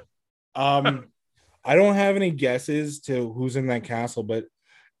 I don't have any guesses to who's in that castle, but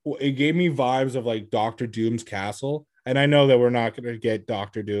it gave me vibes of like Doctor Doom's castle. And I know that we're not going to get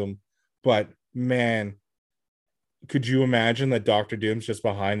Doctor Doom, but man, could you imagine that Doctor Doom's just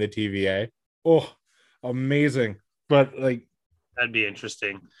behind the TVA? Oh, amazing. But like, That'd be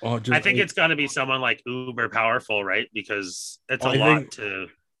interesting. oh, I just think it's got to be someone like uber powerful, right? Because it's a I lot think to.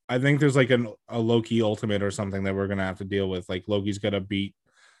 I think there's like a Loki ultimate or something that we're gonna have to deal with. Like Loki's gonna beat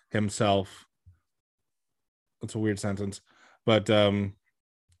himself. That's a weird sentence, but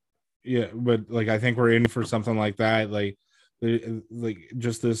yeah, but like I think we're in for something like that. Like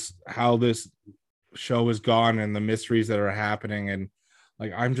just this how this show is gone and the mysteries that are happening, and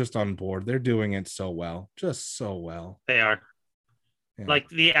like I'm just on board. They're doing it so well, just so well. They are Yeah. like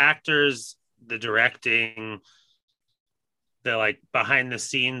the actors, the directing, the like behind the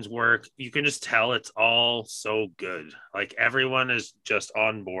scenes work. You can just tell it's all so good. Like everyone is just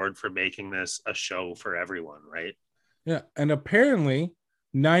on board for making this a show for everyone, right? Yeah, and apparently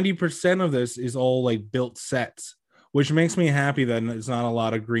 90% of this is all like built sets, which makes me happy that it's not a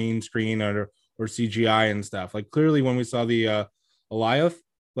lot of green screen or CGI and stuff. Like clearly when we saw the Eliath,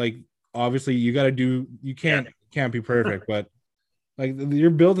 like obviously you can't be perfect, but like you're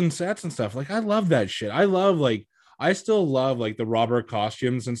building sets and stuff. Like I love that shit. I still love like the Robert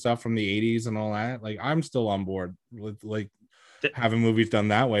costumes and stuff from the 80s and all that. Like I'm still on board with like having movies done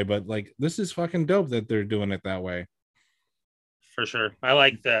that way, but like this is fucking dope that they're doing it that way. For sure. I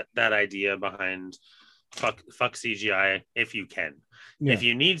like that idea behind fuck CGI if you can. Yeah. If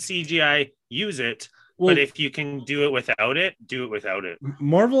you need CGI, use it. Well, but if you can do it without it, do it without it.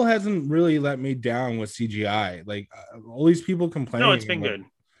 Marvel hasn't really let me down with CGI. Like all these people complaining. No, it's been like, good.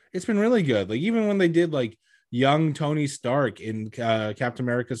 It's been really good. Like even when they did like young Tony Stark in Captain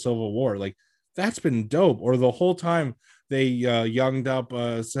America Civil War, like that's been dope. Or the whole time they younged up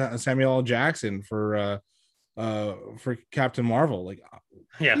Samuel L. Jackson for Captain Marvel. Like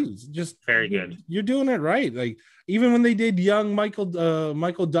yeah, geez, just very good. You're doing it right. Like even when they did young Michael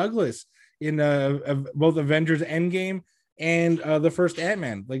Douglas in both Avengers Endgame and the first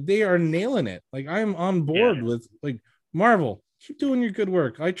Ant-Man, like they are nailing it. Like I'm on board with like Marvel. Keep doing your good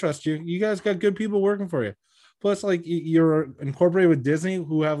work. I trust you. You guys got good people working for you. Plus, like you're incorporated with Disney,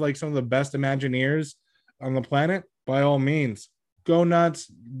 who have like some of the best Imagineers on the planet. By all means, go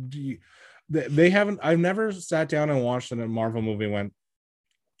nuts. They haven't. I've never sat down and watched a Marvel movie and went,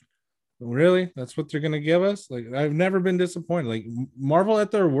 really? That's what they're gonna give us? Like I've never been disappointed. Like Marvel at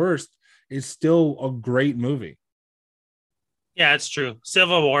their worst is still a great movie. Yeah, it's true.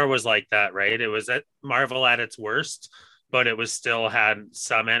 Civil War was like that, right? It was at Marvel at its worst, but it was still had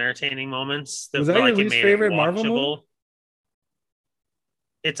some entertaining moments. Was that your least favorite Marvel movie?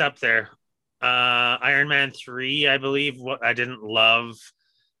 It's up there. Iron Man 3, I believe. What I didn't love.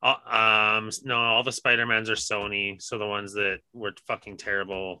 No, all the Spider-Mans are Sony, so the ones that were fucking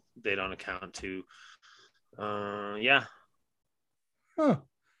terrible, they don't account to. Yeah. Huh.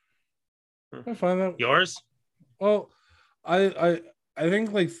 I find that yours. Well, I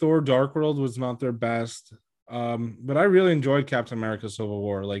think like Thor: Dark World was not their best, but I really enjoyed Captain America: Civil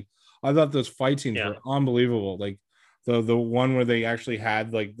War. Like I thought those fight scenes were unbelievable. Like the one where they actually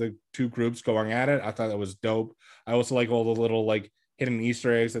had like the two groups going at it, I thought that was dope. I also like all the little like hidden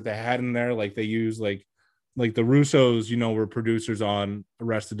Easter eggs that they had in there. Like they use like the Russos, you know, were producers on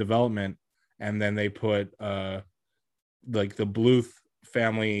Arrested Development, and then they put like the Bluth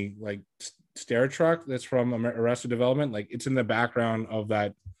family like stair truck that's from Arrested Development. Like it's in the background of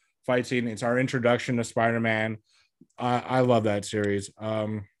that fight scene. It's our introduction to Spider-Man. I love that series.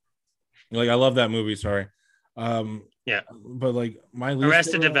 Like I love that movie. Sorry. Yeah, but like my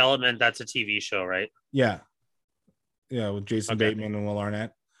Arrested Development, that's a TV show, right? Yeah, with Jason Bateman and Will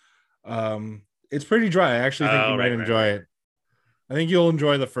Arnett. It's pretty dry. I actually think you might enjoy it. I think you'll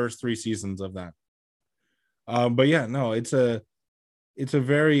enjoy the first 3 seasons of that. But yeah, no, it's a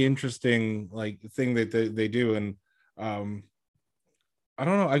very interesting like thing that they do, and I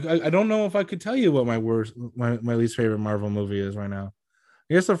don't know. I don't know if I could tell you what my least favorite Marvel movie is right now.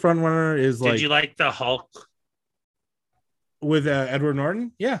 I guess the front runner is like. Did you like the Hulk with Edward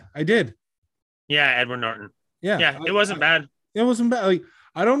Norton? Yeah, I did. Yeah, Edward Norton. Yeah, it wasn't bad. It wasn't bad. Like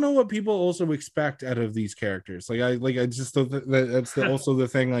I don't know what people also expect out of these characters. I just that's also the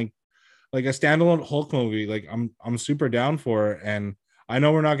thing. Like a standalone Hulk movie. Like I'm super down for it, and I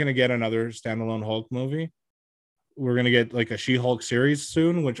know we're not going to get another standalone Hulk movie. We're going to get like a She-Hulk series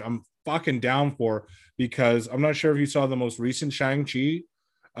soon, which I'm fucking down for, because I'm not sure if you saw the most recent Shang-Chi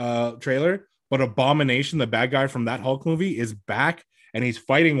trailer, but Abomination, the bad guy from that Hulk movie, is back and he's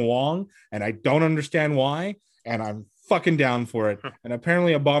fighting Wong, and I don't understand why, and I'm fucking down for it. And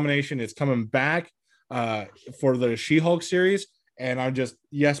apparently Abomination is coming back for the She-Hulk series, and I'm just,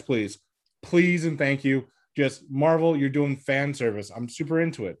 yes, please and thank you. Just Marvel, you're doing fan service. I'm super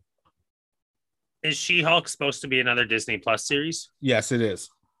into it. Is She-Hulk supposed to be another Disney Plus series? Yes, it is.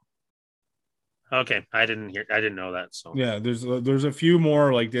 Okay, I didn't know that. So Yeah, there's a few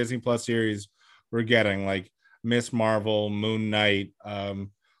more like Disney Plus series we're getting, like Miss Marvel, Moon Knight.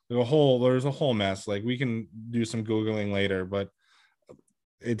 There's a whole mess. Like we can do some Googling later, but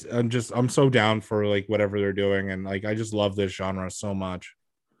I'm so down for like whatever they're doing, and like I just love this genre so much.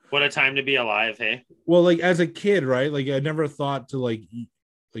 what a time to be alive, hey? Well, like as a kid, right? Like I never thought to like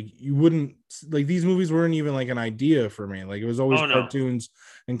you wouldn't like these movies weren't even like an idea for me. Like it was always cartoons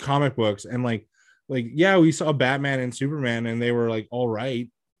and comic books, and like yeah, we saw Batman and Superman, and they were like all right,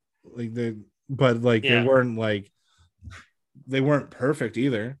 like they weren't perfect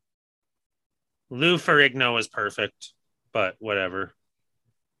either. Lou Ferrigno was perfect, but whatever.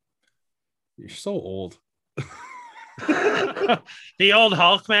 You're so old. The old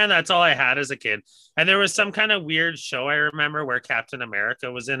Hulk, man, that's all I had as a kid. And there was some kind of weird show I remember where Captain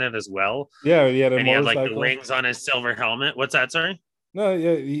America was in it as well. Yeah, he had like the rings on his silver helmet. What's that? Sorry. No,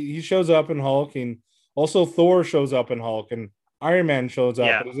 yeah, he shows up in Hulk, and also Thor shows up in Hulk, and Iron Man shows up.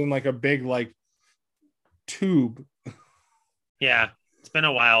 Yeah. But it's in like a big like tube. Yeah, it's been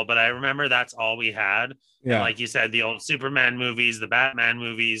a while, but I remember that's all we had. Yeah, and like you said, the old Superman movies, the Batman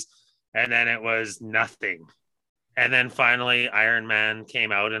movies, and then it was nothing. And then finally, Iron Man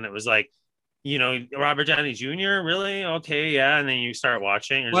came out, and it was like, Robert Downey Jr. Really? Okay, yeah. And then you start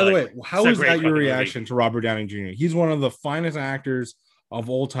watching. By the way, how is that your reaction to Robert Downey Jr.? He's one of the finest actors of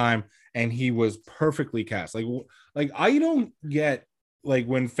all time, and he was perfectly cast. Like I don't get like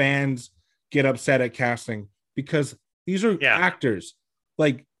when fans get upset at casting, because these are actors.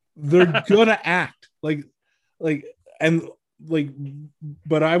 Like they're gonna act.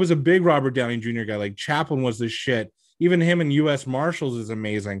 But I was a big Robert Downey Jr. guy. Like Chaplin was the shit. Even him in U.S. Marshals is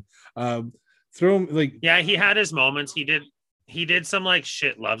amazing. He had his moments. He did some like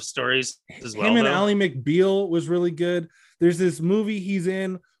shit love stories as well. Him and Ally McBeal was really good. There's this movie he's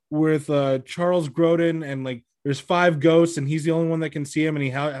in with Charles Grodin, and like there's 5 ghosts, and he's the only one that can see him, and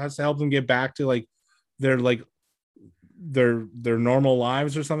he has to help them get back to like their normal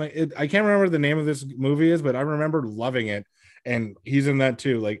lives or something. I can't remember the name of this movie is, but I remember loving it, and he's in that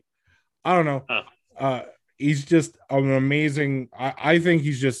too. Like I don't know. He's just an amazing. I think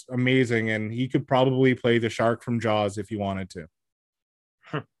he's just amazing, and he could probably play the shark from Jaws if he wanted to.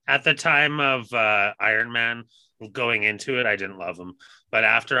 At the time of Iron Man, going into it, I didn't love him, but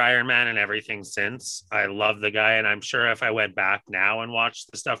after Iron Man and everything since, I love the guy, and I'm sure if I went back now and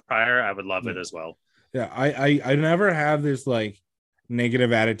watched the stuff prior, I would love it as well. Yeah, I never have this like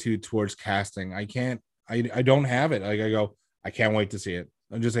negative attitude towards casting. I don't have it. Like I go, I can't wait to see it.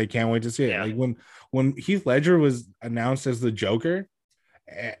 I can't wait to see it. Yeah. Like when Heath Ledger was announced as the Joker,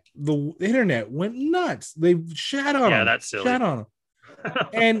 the internet went nuts. They shat on him. Yeah, that's silly. Shat on him.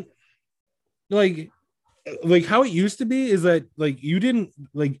 And like how it used to be is that like you didn't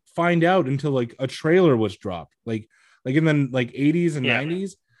like find out until like a trailer was dropped. Like in the like 80s and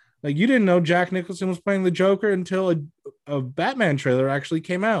 90s. Like you didn't know Jack Nicholson was playing the Joker until a Batman trailer actually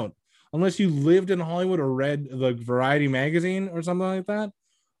came out. Unless you lived in Hollywood or read the Variety magazine or something like that.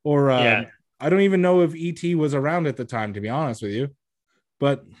 Or I don't even know if E.T. was around at the time, to be honest with you.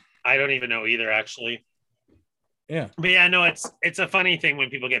 But I don't even know either, actually. Yeah. But yeah, no, it's a funny thing when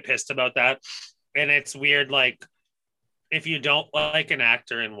people get pissed about that. And it's weird, like, if you don't like an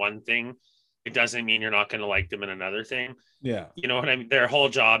actor in one thing, it doesn't mean you're not going to like them in another thing. Yeah. You know what I mean? Their whole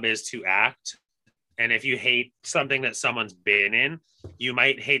job is to act. And if you hate something that someone's been in, you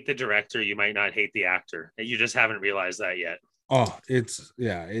might hate the director. You might not hate the actor. You just haven't realized that yet. Oh,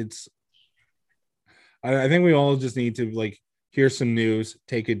 I think we all just need to like hear some news,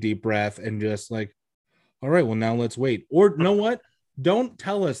 take a deep breath, and just like, all right, well, now let's wait. Or you know what? Don't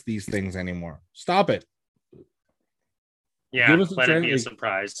tell us these things anymore. Stop it. Yeah, let it be a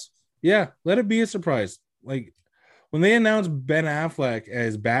surprise. Yeah, let it be a surprise. Like when they announced Ben Affleck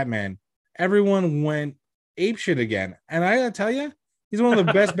as Batman, everyone went apeshit again. And I gotta tell you, he's one of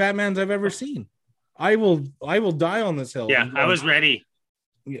the best Batmans I've ever seen. I will die on this hill. Yeah, I was ready.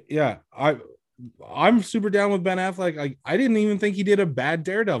 Yeah, I'm super down with Ben Affleck. I didn't even think he did a bad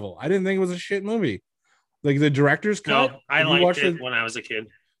Daredevil. I didn't think it was a shit movie. Like the director's cut. No, I liked it when I was a kid.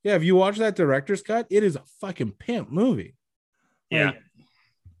 Yeah, if you watch that director's cut, it is a fucking pimp movie. Yeah.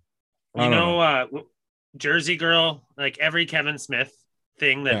 Like, Jersey Girl, like every Kevin Smith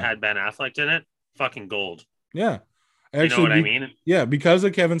thing that had Ben Affleck in it, fucking gold. Yeah. Actually, you know what I mean? Yeah, because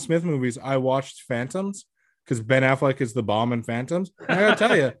of Kevin Smith movies, I watched Phantoms because Ben Affleck is the bomb in Phantoms. And I gotta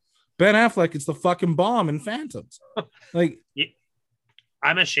tell you, Ben Affleck is the fucking bomb in Phantoms. Like,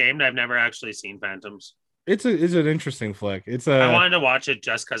 I'm ashamed I've never actually seen Phantoms. It's an interesting flick. It's I wanted to watch it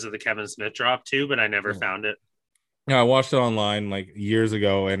just because of the Kevin Smith drop too, but I never Yeah. found it. Yeah, I watched it online like years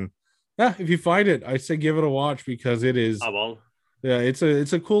ago, and yeah, if you find it, I say give it a watch because it is. Oh well. Yeah, it's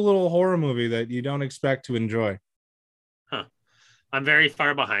a cool little horror movie that you don't expect to enjoy. Huh. I'm very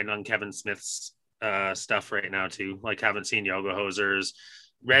far behind on Kevin Smith's stuff right now too. Like haven't seen Yoga Hosers.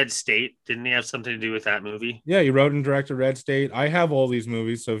 Red State, didn't he have something to do with that movie? Yeah, he wrote and directed Red State. I have all these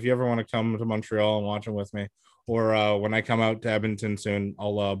movies, so if you ever want to come to Montreal and watch them with me, or when I come out to Edmonton soon,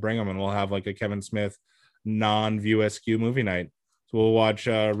 I'll bring them and we'll have like a Kevin Smith non-View SQ movie night. So we'll watch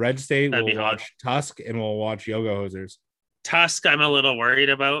Red State, That'd be we'll hot. watch Tusk, and we'll watch Yoga Hosers. Tusk, I'm a little worried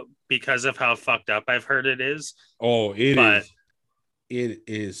about because of how fucked up I've heard it is. Oh, But- it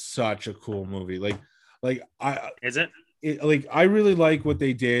is such a cool movie. Like Is it? I really like what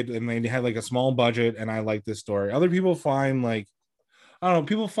they did, and they had like a small budget, and I like this story. Other people find like, I don't know,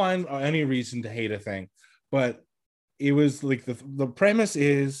 people find any reason to hate a thing, but it was like the premise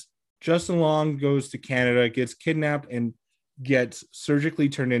is Justin Long goes to Canada, gets kidnapped, and gets surgically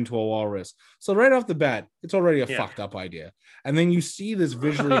turned into a walrus. So right off the bat, it's already a fucked up idea. And then you see this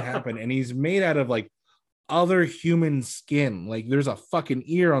visually happen, and he's made out of like other human skin. Like there's a fucking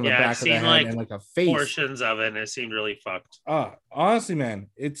ear on the Yeah, I've back of the seen, head like, and like a face. Portions of it, and it seemed really fucked. Honestly, man,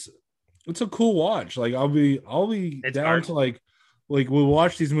 it's a cool watch. Like I'll be It's down hard. to like we'll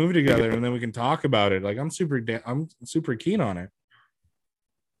watch these movie together and then we can talk about it. Like I'm super keen on it.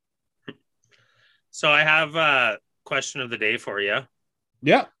 So I have a question of the day for you.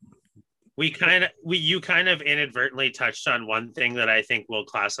 Yeah. You kind of inadvertently touched on one thing that I think will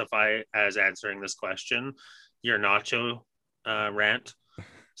classify as answering this question, your nacho rant.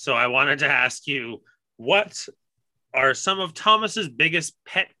 So I wanted to ask you, what are some of Thomas's biggest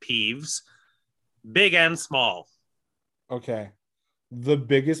pet peeves, big and small? Okay. The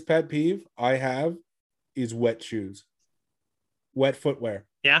biggest pet peeve I have is wet shoes. Wet footwear.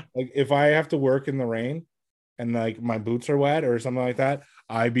 Yeah. Like if I have to work in the rain and like my boots are wet or something like that,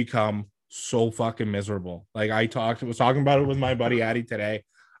 I become so fucking miserable. Like I was talking about it with my buddy Addy today,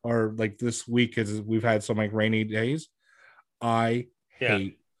 or like this week, because we've had some like rainy days. I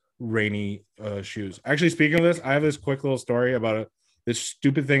hate rainy shoes. Actually, speaking of this, I have this quick little story about this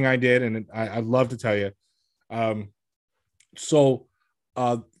stupid thing I did, and I'd love to tell you. So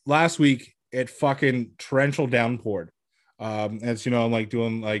last week it fucking torrential downpoured. As you know, I'm like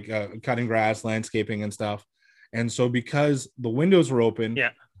doing like cutting grass, landscaping and stuff. And so because the windows were open,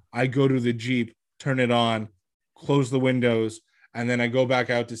 I go to the Jeep, turn it on, close the windows, and then I go back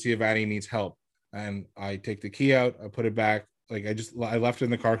out to see if Annie needs help. And I take the key out, I put it back. Like I left it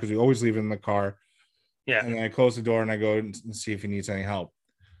in the car because we always leave it in the car. Yeah. And then I close the door and I go and see if he needs any help.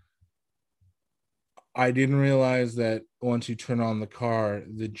 I didn't realize that once you turn on the car,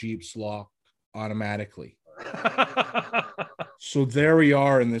 the Jeep's locked automatically. So there we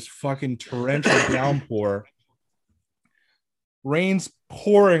are in this fucking torrential downpour. Rain's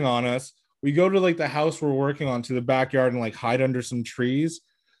pouring on us. We go to like the house we're working on, to the backyard, and like hide under some trees.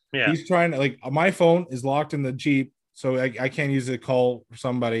 Yeah. He's trying to, like, my phone is locked in the Jeep, so I can't use it to call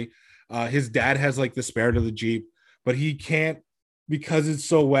somebody. His dad has like the spare to the Jeep, but he can't, because it's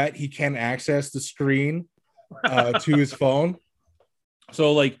so wet, he can't access the screen to his phone.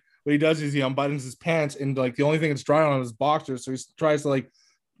 So like what he does is he unbuttons his pants, and like the only thing that's dry on his boxers. So he tries to like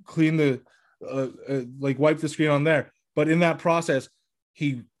clean the like wipe the screen on there. But in that process,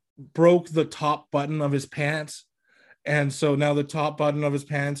 he broke the top button of his pants. And so now the top button of his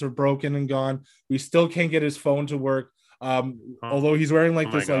pants are broken and gone. We still can't get his phone to work. Although he's wearing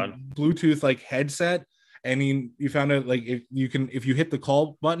like this like Bluetooth like headset, and you found out like if you hit the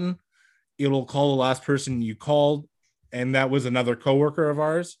call button, it'll call the last person you called, and that was another coworker of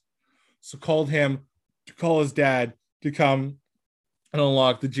ours. So called him to call his dad to come and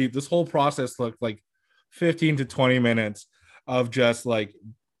unlock the Jeep. This whole process looked like 15 to 20 minutes of just like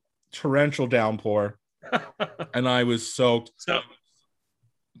torrential downpour. And I was soaked. So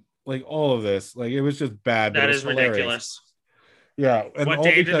like all of this, like it was just bad. That is ridiculous. Yeah. And what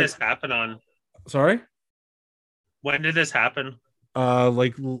day did this happen on? Sorry? When did this happen?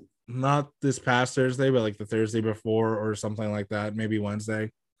 Like not this past Thursday, but like the Thursday before or something like that. Maybe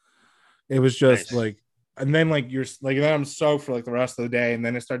Wednesday. It was just like, and then like you're like, then I'm soaked for like the rest of the day, and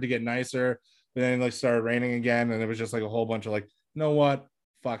then it started to get nicer. But then it like started raining again, and it was just like a whole bunch of like, you know what?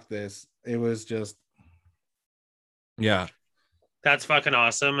 Fuck this. It was just, yeah. That's fucking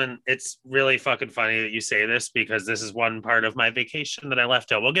awesome. And it's really fucking funny that you say this, because this is one part of my vacation that I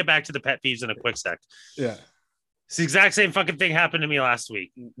left out. We'll get back to the pet peeves in a quick sec. Yeah. It's the exact same fucking thing happened to me last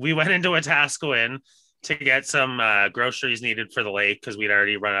week. We went into Wetaskiwin to get some groceries needed for the lake because we'd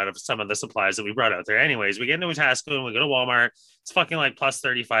already run out of some of the supplies that we brought out there. Anyways, we get into Wetaskiwin and we go to Walmart. It's fucking like plus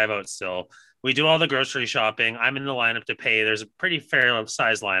 35 out still. We do all the grocery shopping. I'm in the lineup to pay. There's a pretty fair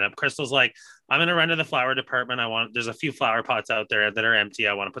size lineup. Crystal's like, I'm going to run to the flower department. There's a few flower pots out there that are empty.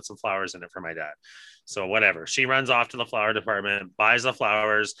 I want to put some flowers in it for my dad. So whatever. She runs off to the flower department, buys the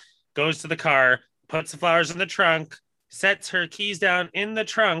flowers, goes to the car, puts the flowers in the trunk, sets her keys down in the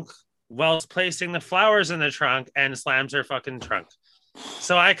trunk whilst placing the flowers in the trunk, and slams her fucking trunk.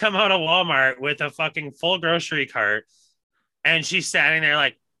 So I come out of Walmart with a fucking full grocery cart, and she's standing there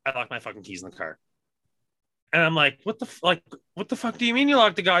like, I locked my fucking keys in the car. And I'm like, what the fuck do you mean you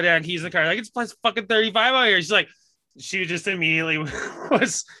locked the goddamn keys in the car? Like, it's plus fucking 35 out here. She's like, she just immediately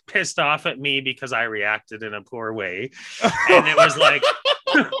was pissed off at me because I reacted in a poor way. And it was like,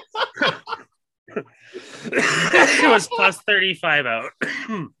 it was plus 35 out.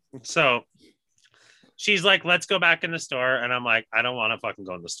 So she's like, let's go back in the store. And I'm like, I don't want to fucking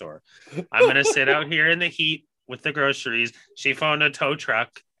go in the store. I'm going to sit out here in the heat with the groceries. She phoned a tow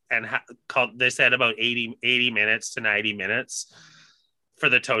truck and called. They said about 80 minutes to 90 minutes for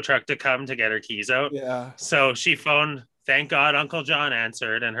the tow truck to come to get her keys out. Yeah. So she phoned. Thank God Uncle John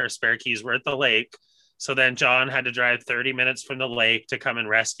answered, and her spare keys were at the lake. So then John had to drive 30 minutes from the lake to come and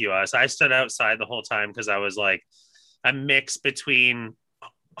rescue us. I stood outside the whole time because I was like a mix between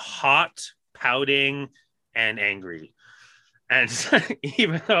hot, pouting, and angry. And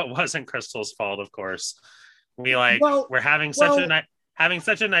even though it wasn't Crystal's fault, of course, we're having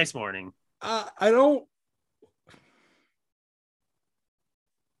such a nice morning. I know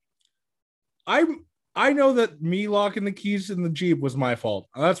that me locking the keys in the Jeep was my fault.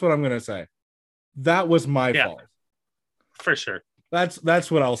 That's what I'm gonna say. That was my fault. For sure. That's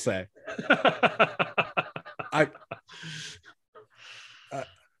what I'll say.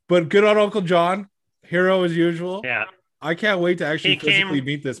 But good on Uncle John. Hero as usual. Yeah. I can't wait to actually physically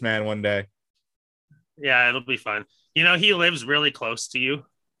meet this man one day. Yeah, it'll be fun. You know, he lives really close to you.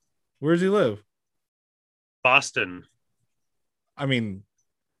 Where does he live? Boston. I mean,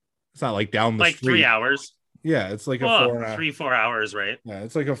 it's not like down the street. 3 hours. Yeah, it's like a 4 hours, right? Yeah,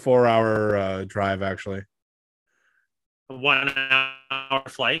 it's like a 4-hour drive, actually. 1 hour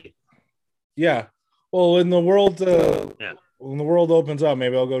flight. Yeah. Well, when the world opens up,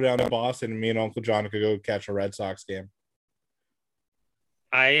 maybe I'll go down to Boston and me and Uncle John could go catch a Red Sox game.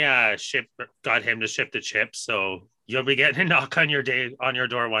 I got him to ship the chips, so you'll be getting a knock on your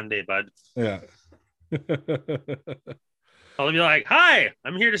door one day, bud. Yeah. I'll be like, "Hi,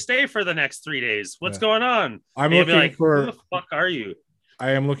 I'm here to stay for the next 3 days. What's going on?" I'm looking like, "Who the fuck are you?"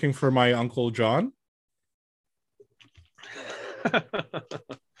 I am looking for my Uncle John.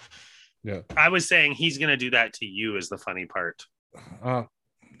 Yeah. I was saying he's gonna do that to you is the funny part.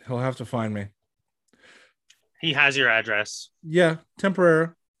 He'll have to find me. He has your address. Yeah,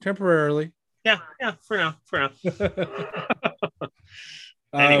 temporarily. Yeah, for now.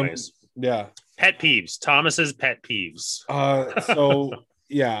 Anyways. Yeah. Pet peeves. Thomas's pet peeves. So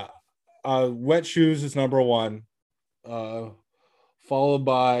yeah. Wet shoes is number one. Followed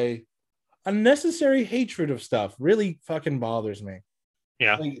by unnecessary hatred of stuff. Really fucking bothers me.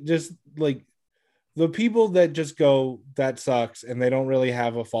 Yeah. Just like the people that just go, that sucks, and they don't really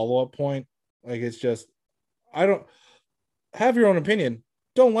have a follow-up point. Like, it's just, I don't have your own opinion.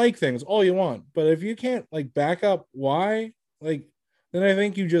 Don't like things all you want. But if you can't like back up why, like, then I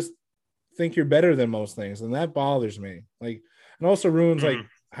think you just think you're better than most things. And that bothers me. Like, and also ruins like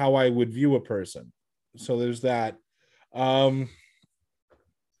how I would view a person. So there's that. And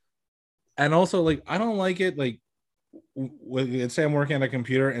also, like, I don't like it, like, let's say I'm working at a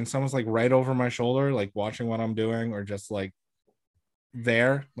computer and someone's like right over my shoulder, like watching what I'm doing, or just like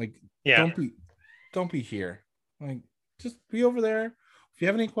there. Like, don't be here. Like, just be over there. If you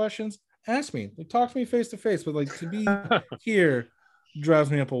have any questions, ask me. Like, talk to me face to face. But like, to be here drives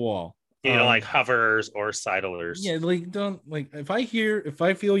me up a wall. You know, like hovers or sidlers. Yeah, like, don't, like, if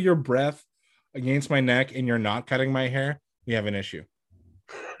I feel your breath against my neck and you're not cutting my hair, we have an issue.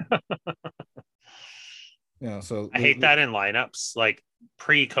 Yeah, so I hate that in lineups, like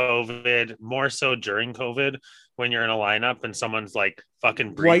pre-COVID, more so during COVID, when you're in a lineup and someone's like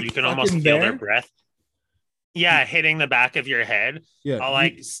fucking breathe, right, you can almost feel their breath. Yeah, hitting the back of your head. Yeah, I'll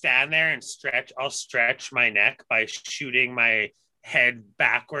like stand there and stretch. I'll stretch my neck by shooting my head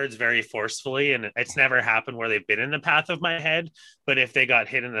backwards very forcefully, and it's never happened where they've been in the path of my head, but if they got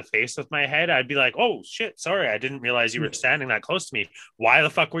hit in the face with my head, I'd be like, oh shit, sorry, I didn't realize you were standing that close to me. Why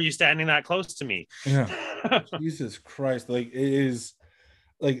the fuck were you standing that close to me? Yeah. Jesus Christ. Like, it is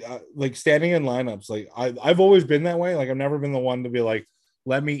like standing in lineups, like I've always been that way. Like, I've never been the one to be like,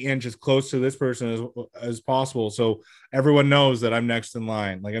 let me inch as close to this person as possible, so everyone knows that I'm next in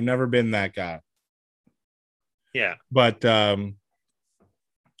line. Like I've never been that guy. Yeah. But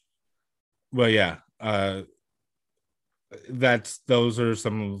yeah, those are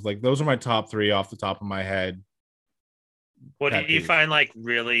some of like those are my top 3 off the top of my head. What do you find like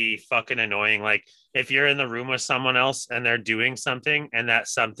really fucking annoying? Like if you're in the room with someone else and they're doing something and that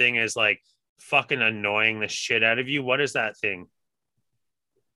something is like fucking annoying the shit out of you, what is that thing?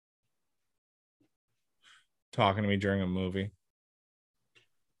 Talking to me during a movie.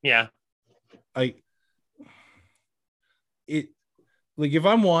 Yeah. Like if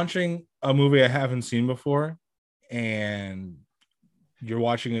I'm watching a movie I haven't seen before and you're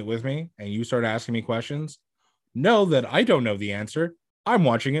watching it with me and you start asking me questions, know that I don't know the answer. I'm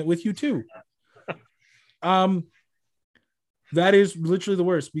watching it with you too. That is literally the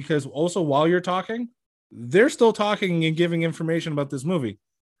worst, because also while you're talking, they're still talking and giving information about this movie.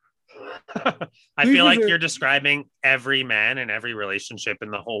 I feel like you're describing every man and every relationship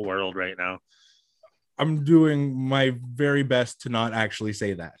in the whole world right now. I'm doing my very best to not actually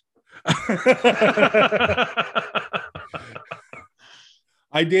say that.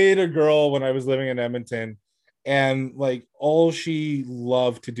 I dated a girl when I was living in Edmonton, and like all she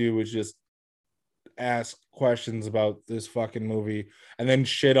loved to do was just ask questions about this fucking movie and then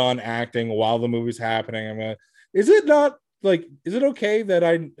shit on acting while the movie's happening. I'm like, is it okay that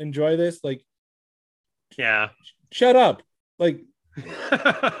I enjoy this? Like, yeah, shut up. Like,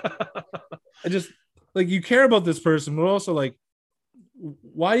 I just like, you care about this person, but also like,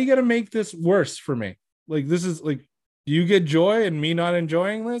 why you gotta make this worse for me? Like, this is like, you get joy in me not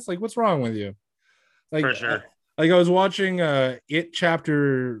enjoying this? Like, what's wrong with you? Like, for sure. I was watching the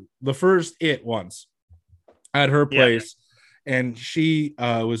first It once at her place, and she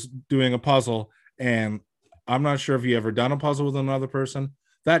was doing a puzzle, and I'm not sure if you ever done a puzzle with another person.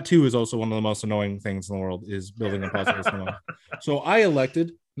 That too is also one of the most annoying things in the world, is building a puzzle with someone. So I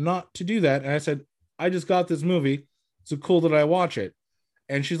elected not to do that, and I said, I just got this movie, so cool that I watch it.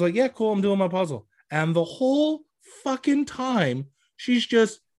 And she's like, yeah, cool, I'm doing my puzzle. And the whole fucking time she's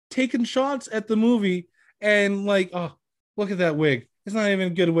just taking shots at the movie and like, oh, look at that wig, it's not even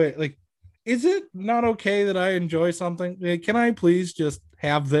a good wig. Like, is it not okay that I enjoy something? Like, can I please just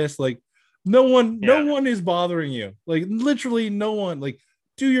have this? Like, no one is bothering you. Like, literally no one. Like,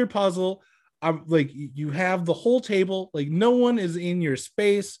 do your puzzle. I'm like, you have the whole table. Like, no one is in your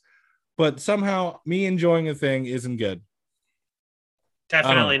space, but somehow me enjoying a thing isn't good.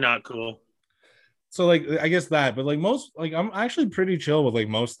 Definitely not cool. So like, I guess that, but like most, like I'm actually pretty chill with like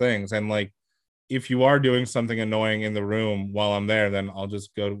most things. And like, if you are doing something annoying in the room while I'm there, then I'll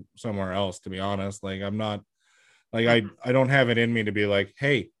just go somewhere else, to be honest. Like, I'm not like, I don't have it in me to be like,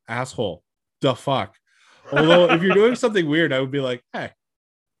 hey, asshole, the fuck. Although if you're doing something weird, I would be like, hey,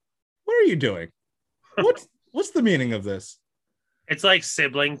 what are you doing? What's the meaning of this? It's like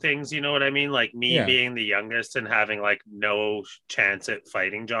sibling things, you know what I mean? Like me being the youngest and having like no chance at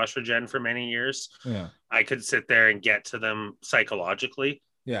fighting Josh or Jen for many years. Yeah. I could sit there and get to them psychologically.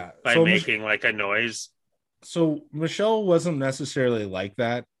 Yeah. By making like a noise. So Michelle wasn't necessarily like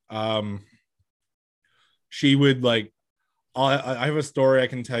that. She would like, I have a story I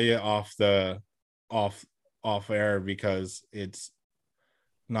can tell you off air because it's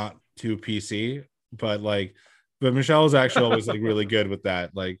not too PC, but Michelle was actually always like really good with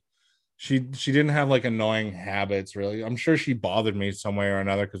that. Like she didn't have like annoying habits really. I'm sure she bothered me some way or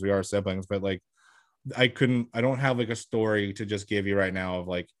another because we are siblings, but like I don't have like a story to just give you right now of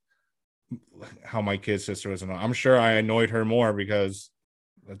like how my kid sister was annoying. I'm sure I annoyed her more because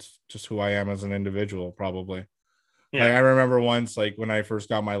that's just who I am as an individual, probably. Yeah. Like I remember once, like when I first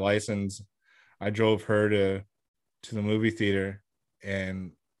got my license, I drove her to the movie theater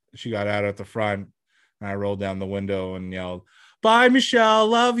and she got out at the front and I rolled down the window and yelled, "Bye, Michelle,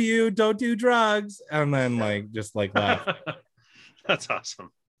 love you, don't do drugs," and then like just like laughed. That's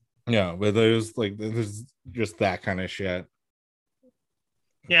awesome. Yeah, but there's just that kind of shit.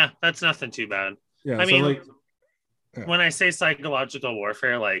 Yeah, that's nothing too bad. Yeah, I mean, when I say psychological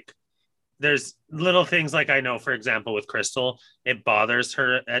warfare, like there's little things like I know, for example, with Crystal, it bothers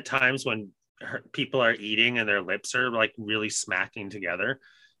her at times when people are eating and their lips are like really smacking together.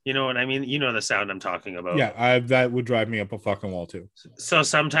 You know what I mean? You know the sound I'm talking about. Yeah, that would drive me up a fucking wall too. So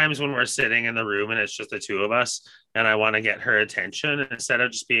sometimes when we're sitting in the room and it's just the two of us and I want to get her attention, instead of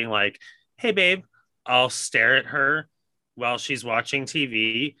just being like, "Hey, babe," I'll stare at her while she's watching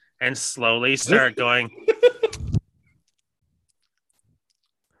TV and slowly start going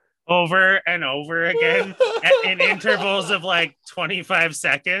over and over again in intervals of like 25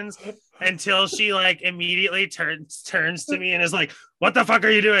 seconds until she like immediately turns to me and is like, "What the fuck are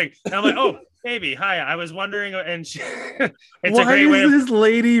you doing?" And I'm like, "Oh, baby, hi. I was wondering." And she, it's Why a great is way of this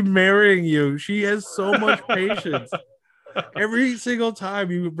lady marrying you? She has so much patience. Every single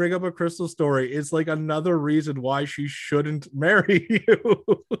time you bring up a Crystal story, it's like another reason why she shouldn't marry you.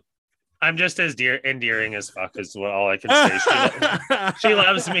 I'm just as endearing as fuck is what all I can say. She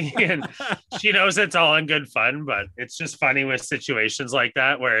loves me and she knows it's all in good fun, but it's just funny with situations like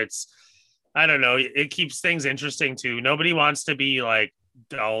that where it's, I don't know, it keeps things interesting too. Nobody wants to be like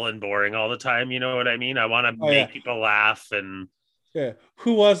dull and boring all the time. You know what I mean? I want to make people laugh and. Yeah.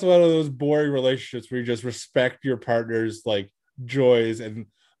 Who wants one of those boring relationships where you just respect your partner's like joys and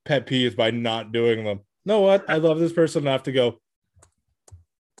pet peeves by not doing them? You know what? I love this person enough to go,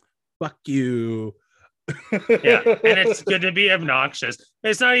 fuck you. Yeah, and it's good to be obnoxious.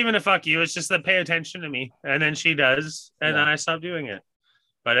 It's not even a fuck you, it's just that pay attention to me. And then she does, and then I stop doing it.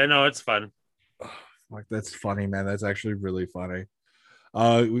 But I know it's fun. Like, that's funny, man. That's actually really funny.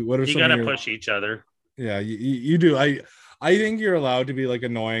 What are you gotta push each other? Yeah, you do. I think you're allowed to be like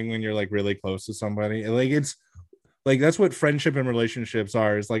annoying when you're like really close to somebody. Like, it's like that's what friendship and relationships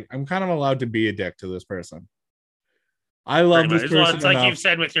are. Is like, I'm kind of allowed to be a dick to this person. I love this person. Well, it's like you've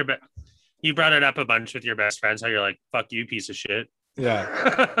said with you brought it up a bunch with your best friends, how you're like, fuck you, piece of shit.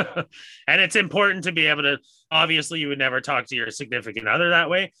 Yeah. And it's important to be able to, obviously you would never talk to your significant other that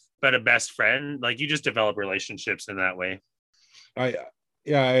way, but a best friend, like you just develop relationships in that way. I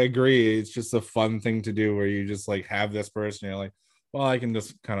agree. It's just a fun thing to do where you just like have this person, you're like, well, I can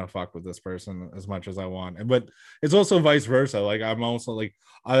just kind of fuck with this person as much as I want. But it's also vice versa. Like, I'm also like,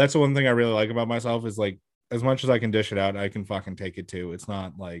 that's the one thing I really like about myself is like, as much as I can dish it out, I can fucking take it too. It's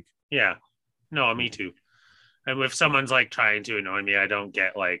not like, yeah, no, me too. And if someone's like trying to annoy me, I don't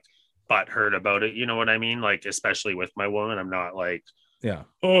get like butthurt about it. You know what I mean? Like, especially with my woman, I'm not like, yeah,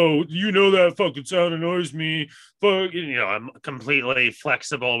 oh, you know, that fucking sound annoys me. But, you know, I'm completely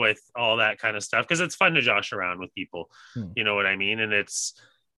flexible with all that kind of stuff because it's fun to josh around with people. You know what I mean? And it's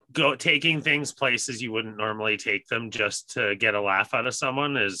taking things places you wouldn't normally take them just to get a laugh out of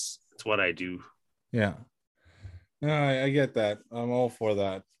someone it's what I do. Yeah. No, I get that. I'm all for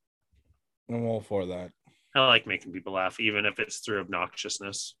that. I like making people laugh, even if it's through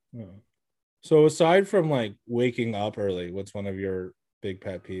obnoxiousness. Yeah. So aside from like waking up early, what's one of your big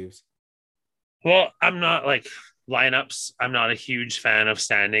pet peeves? Well, I'm not like lineups. I'm not a huge fan of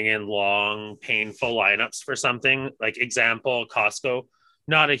standing in long, painful lineups for something. Like, example, Costco.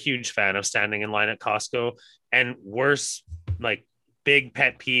 Not a huge fan of standing in line at Costco. And worse, like, big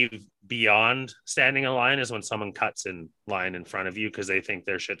pet peeve beyond standing in line is when someone cuts in line in front of you because they think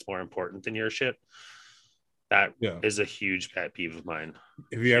their shit's more important than your shit. That is a huge pet peeve of mine.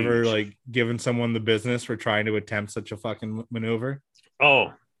 Have you ever like given someone the business for trying to attempt such a fucking maneuver?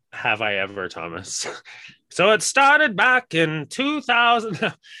 Oh, have I ever, Thomas? So it started back in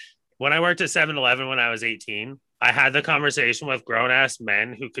 2000 when I worked at 7-Eleven when I was 18. I had the conversation with grown-ass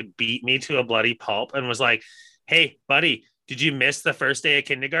men who could beat me to a bloody pulp and was like, hey, buddy, did you miss the first day of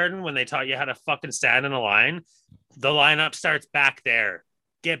kindergarten when they taught you how to fucking stand in a line? The lineup starts back there.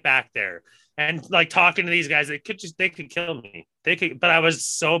 Get back there. And like talking to these guys, they could kill me. But I was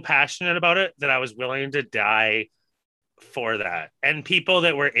so passionate about it that I was willing to die for that. And people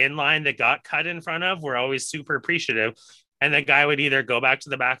that were in line that got cut in front of were always super appreciative. And the guy would either go back to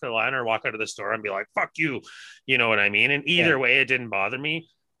the back of the line or walk out of the store and be like, fuck you. You know what I mean? And either way, it didn't bother me.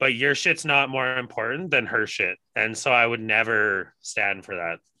 But your shit's not more important than her shit. And so I would never stand for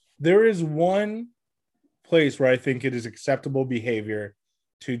that. There is one place where I think it is acceptable behavior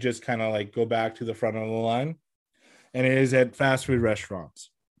to just kind of like go back to the front of the line. And it is at fast food restaurants,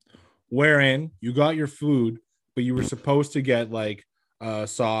 wherein you got your food, but you were supposed to get like a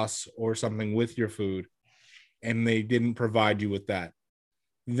sauce or something with your food, and they didn't provide you with that.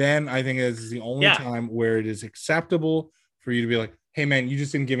 Then I think this is the only time where it is acceptable for you to be like, hey man, you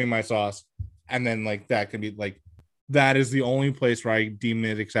just didn't give me my sauce. And then like that can be like, that is the only place where I deem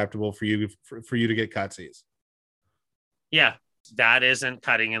it acceptable for you to get cutsies. Yeah, that isn't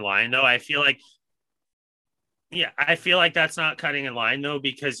cutting in line though. I feel like that's not cutting in line though,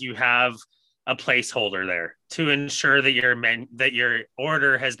 because you have a placeholder there to ensure that your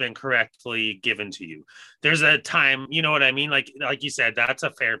order has been correctly given to you. There's a time, you know what I mean? Like you said, that's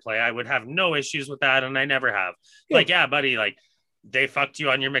a fair play. I would have no issues with that. And I never have. Yeah. Like, yeah, buddy, like they fucked you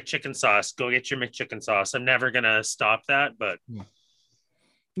on your McChicken sauce. Go get your McChicken sauce. I'm never going to stop that. But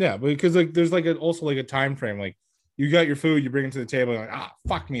yeah, because like, there's like also like a time frame. Like you got your food, you bring it to the table. Like,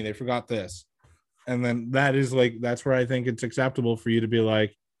 fuck me. They forgot this. And then that's where I think it's acceptable for you to be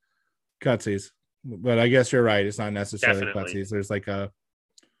like, cutsies. But I guess you're right. It's not necessarily cutsies. There's like a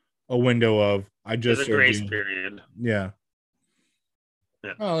a window of I There's just a served grace you. period. Yeah.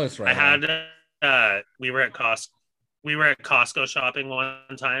 Yeah. Oh, that's right. I had we were at Costco shopping one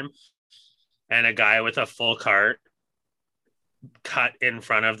time, and a guy with a full cart cut in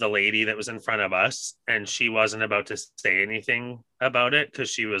front of the lady that was in front of us, and she wasn't about to say anything about it because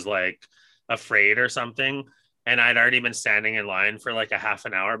she was like afraid or something. And I'd already been standing in line for like a half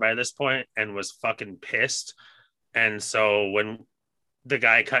an hour by this point and was fucking pissed. And so when the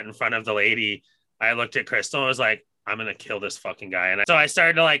guy cut in front of the lady, I looked at Crystal and was like, I'm gonna kill this fucking guy. And so I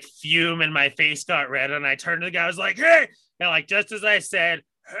started to like fume and my face got red, and I turned to the guy, I was like, hey, and like just as I said,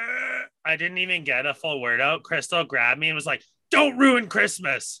 I didn't even get a full word out. Crystal grabbed me and was like, don't ruin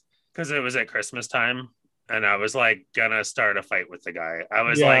Christmas, because it was at Christmas time. And I was like gonna start a fight with the guy. I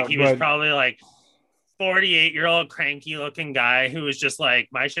was like, he was probably like 48-year-old cranky looking guy who was just like,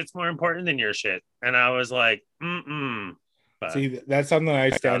 my shit's more important than your shit. And I was like, But see, that's something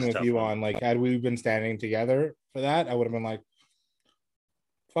I stand with you one. on. Like, had we been standing together for that, I would have been like,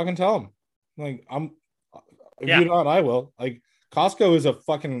 fucking tell him. Like, if you're not, I will. Like, Costco is a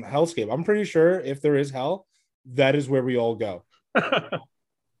fucking hellscape. I'm pretty sure if there is hell, that is where we all go.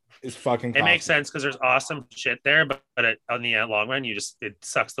 It's fucking Costco. It makes sense because there's awesome shit there, but on the long run, it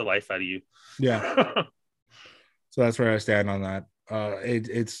sucks the life out of you. Yeah. So that's where I stand on that.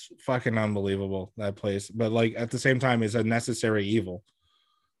 It's fucking unbelievable, that place. But like at the same time, it's a necessary evil.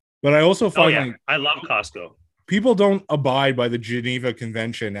 But I also find like I love Costco. People don't abide by the Geneva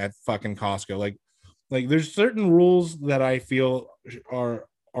Convention at fucking Costco. Like there's certain rules that I feel are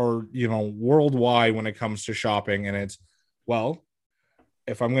worldwide when it comes to shopping, and it's, well,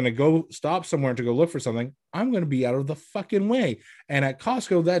 if I'm going to go stop somewhere to go look for something, I'm going to be out of the fucking way. And at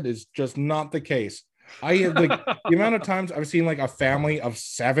Costco, that is just not the case. I like the amount of times I've seen like a family of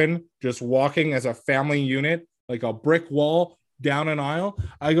 7 just walking as a family unit, like a brick wall down an aisle.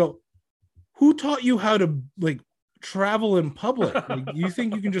 I go, who taught you how to like travel in public? Like, you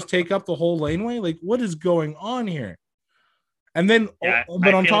think you can just take up the whole laneway? Like, what is going on here? And then,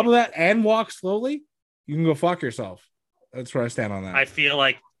 but on top of that, and walk slowly, you can go fuck yourself. That's where I stand on that. I feel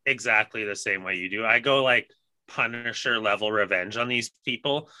like exactly the same way you do. I go like Punisher level revenge on these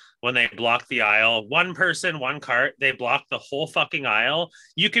people when they block the aisle. One person, one cart, they block the whole fucking aisle.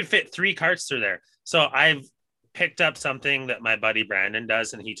 You could fit 3 carts through there. So I've picked up something that my buddy Brandon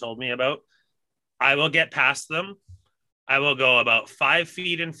does, and he told me about. I will get past them. I will go about 5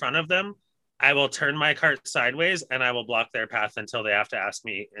 feet in front of them. I will turn my cart sideways and I will block their path until they have to ask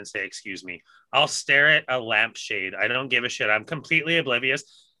me and say, excuse me. I'll stare at a lampshade. I don't give a shit. I'm completely oblivious.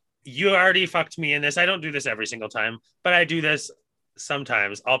 You already fucked me in this. I don't do this every single time, but I do this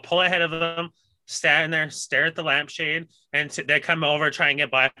sometimes. I'll pull ahead of them, stand there, stare at the lampshade, and they come over, try and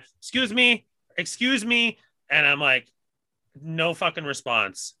get by. Excuse me. And I'm like, no fucking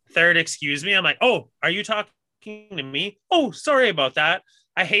response. Third, excuse me. I'm like, oh, are you talking to me? Oh, sorry about that.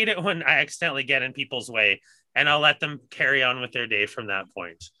 I hate it when I accidentally get in people's way, and I'll let them carry on with their day from that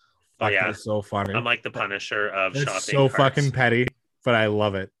point. But yeah, that's so funny. I'm like the Punisher of shopping. It's so fucking petty, but I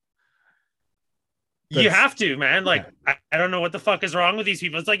love it. You have to, man. Like, yeah. I don't know what the fuck is wrong with these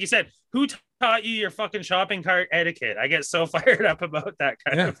people. It's like you said, who taught you your fucking shopping cart etiquette? I get so fired up about that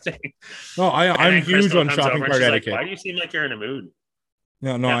kind of thing. No, I'm huge on shopping cart etiquette. Like, why do you seem like you're in a mood?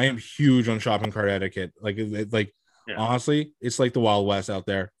 No, I am huge on shopping cart etiquette. Honestly, it's like the Wild West out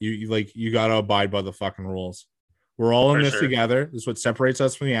there. You gotta abide by the fucking rules. We're all in this together. This is what separates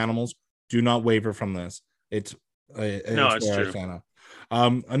us from the animals. Do not waver from this. It's true.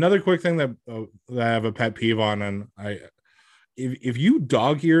 Another quick thing that I have a pet peeve on, and if you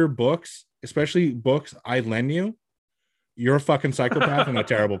dog ear books, especially books I lend you, you're a fucking psychopath and a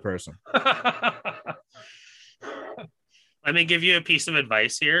terrible person. Let me give you a piece of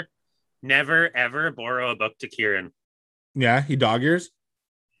advice here. Never, ever borrow a book to Kieran. Yeah, he dog ears.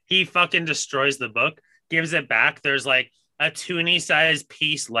 He fucking destroys the book, gives it back. There's like a toonie size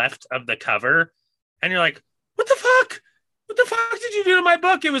piece left of the cover. And you're like, what the fuck? What the fuck did you do to my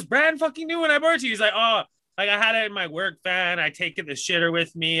book? It was brand fucking new when I bought it to you. He's like, oh, like I had it in my work van. I take it the shitter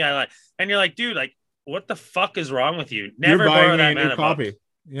with me. And you're like, dude, like, what the fuck is wrong with you? Never borrow that man a copy.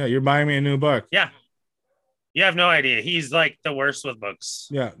 Yeah, you're buying me a new book. Yeah. You have no idea. He's like the worst with books.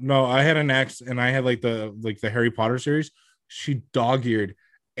 Yeah, no, I had an ex, and I had like the Harry Potter series. She dog-eared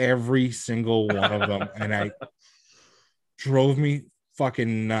every single one of them, and I drove me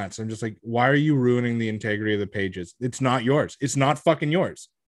fucking nuts. I'm just like, why are you ruining the integrity of the pages? It's not yours. It's not fucking yours.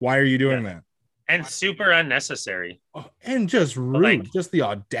 Why are you doing that? And super unnecessary. Oh, and just rude. Just the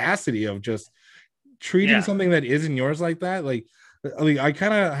audacity of just treating something that isn't yours like that. Like I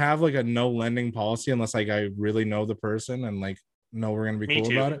kind of have like a no lending policy unless like I really know the person and like know we're gonna be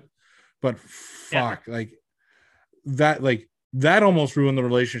cool about it. But fuck, like that almost ruined the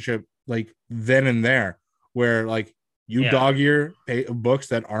relationship, like then and there, where like you dog ear books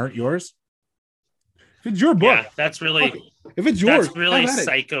that aren't yours. If it's your book, Yeah, that's really if it's yours, that's really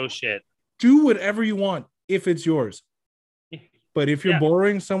psycho shit. Do whatever you want if it's yours. But if you're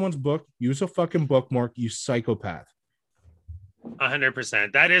borrowing someone's book, use a fucking bookmark, you psychopath.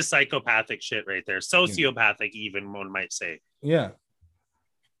 100%. That is psychopathic shit right there. Sociopathic, even one might say. Yeah.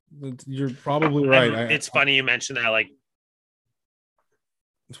 You're probably right. It's funny you mentioned that. Like,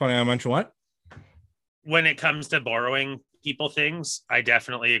 it's funny I mentioned what? When it comes to borrowing people things, I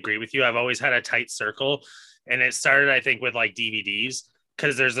definitely agree with you. I've always had a tight circle, and it started, I think, with like DVDs,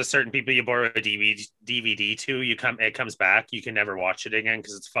 because there's a certain people you borrow a DVD to, it comes back, you can never watch it again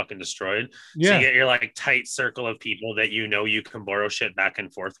because it's fucking destroyed. Yeah. So you get your like tight circle of people that you know you can borrow shit back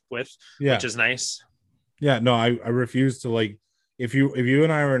and forth with, which is nice. Yeah, no, I refuse to, like, if you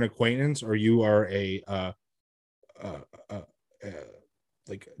and I are an acquaintance, or you are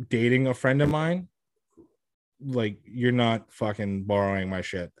like dating a friend of mine, like, you're not fucking borrowing my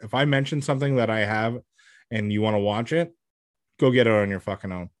shit. If I mention something that I have and you want to watch it, go get it on your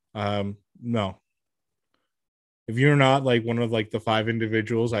fucking own. No. If you're not like one of like the 5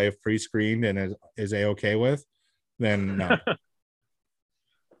 individuals I have pre-screened and is A-okay with, then no.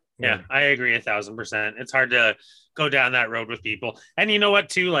 Yeah, I agree 1,000%. It's hard to go down that road with people. And you know what,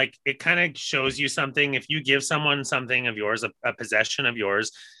 too? Like, it kind of shows you something. If you give someone something of yours, a possession of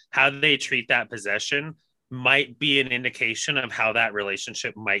yours, how they treat that possession might be an indication of how that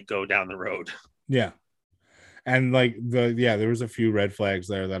relationship might go down the road. Yeah. And like there was a few red flags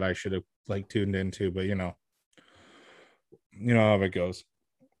there that I should have like tuned into, but you know how it goes.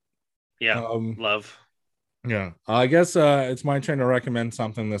 Yeah. Love. Yeah. I guess it's my turn to recommend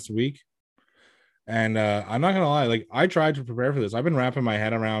something this week. And I'm not gonna lie, like, I tried to prepare for this. I've been wrapping my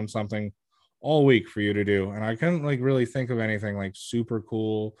head around something all week for you to do, and I couldn't like really think of anything like super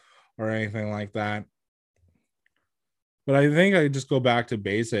cool or anything like that. But I think I just go back to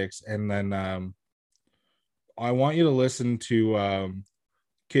basics, and then I want you to listen to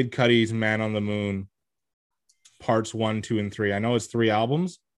Kid Cudi's Man on the Moon parts 1, 2, and 3. I know it's 3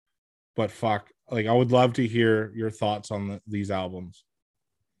 albums, but fuck, like, I would love to hear your thoughts on these albums.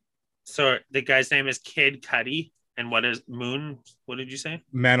 So the guy's name is Kid Cudi, and what is Moon? What did you say?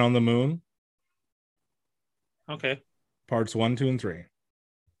 Man on the Moon. Okay. Parts 1, 2, and 3.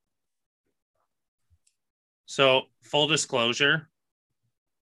 So, full disclosure,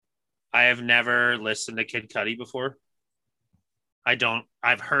 I have never listened to Kid Cudi before.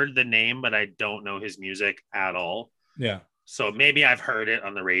 I've heard the name, but I don't know his music at all. Yeah. So maybe I've heard it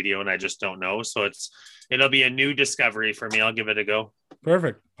on the radio and I just don't know. So it'll be a new discovery for me. I'll give it a go.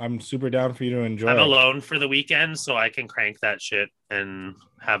 Perfect. I'm super down for you to enjoy. I'm alone for the weekend, so I can crank that shit and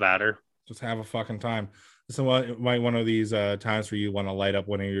have at her. Just have a fucking time. This is one of these times where you want to light up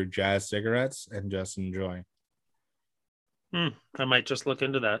one of your jazz cigarettes and just enjoy. I might just look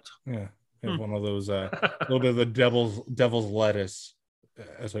into that. Yeah, one of those little bit of the devil's lettuce,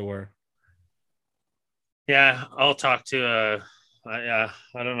 as it were. Yeah, I'll talk to. I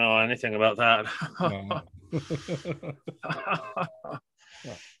don't know anything about that.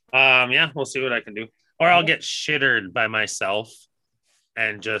 Yeah, we'll see what I can do, or I'll get shittered by myself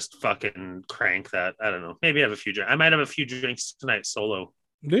and just fucking crank that. I don't know. Maybe have a few drinks. I might have a few drinks tonight solo.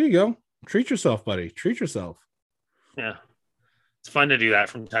 There you go. Treat yourself, buddy. Treat yourself. Yeah. It's fun to do that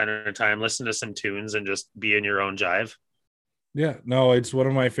from time to time. Listen to some tunes and just be in your own jive. Yeah, no, it's one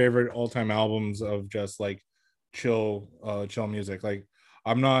of my favorite all-time albums of just like chill music. Like,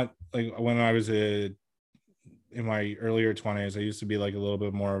 I'm not like, when I was in my earlier 20s, I used to be like a little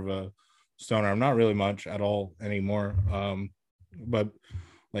bit more of a stoner. I'm not really much at all anymore. But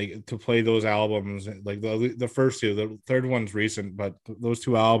like, to play those albums, like the first 2, the third one's recent, but those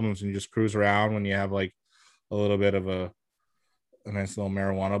 2 albums, and you just cruise around when you have like a little bit of a nice little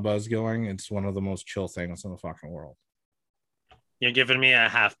marijuana buzz going. It's one of the most chill things in the fucking world. You're giving me a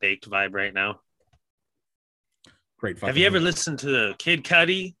half-baked vibe right now. Great. Have you ever listened to Kid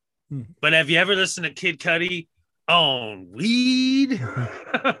Cudi? But have you ever listened to Kid Cudi on weed?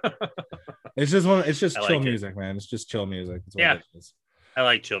 It's just chill music, man. It's just chill music. Yeah. I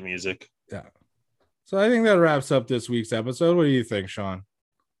like chill music. Yeah. So I think that wraps up this week's episode. What do you think, Sean?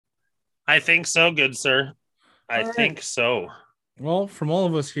 I think so, good sir. I think so. Well, from all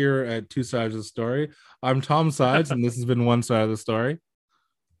of us here at Two Sides of the Story, I'm Tom Sides, and this has been One Side of the Story.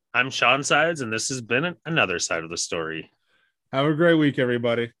 I'm Sean Sides, and this has been another side of the story. Have a great week,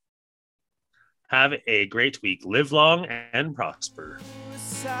 everybody. Have a great week. Live long and prosper. Two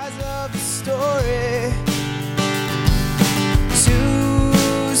sides of the story.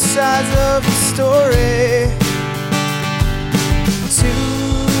 Two sides of the story.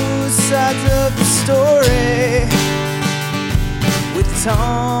 Two sides of the story with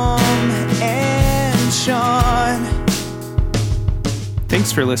Tom and Sean.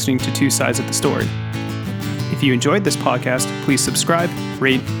 Thanks for listening to Two Sides of the Story. If you enjoyed this podcast, please subscribe,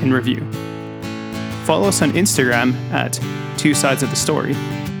 rate, and review. Follow us on Instagram at Two Sides of the Story,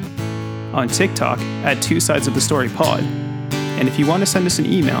 on TikTok at Two Sides of the Story Pod, and if you want to send us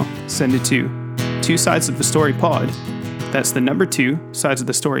an email, send it to Two Sides of the Story Pod. That's the number 2 sides of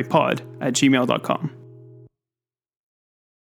the story pod at gmail.com.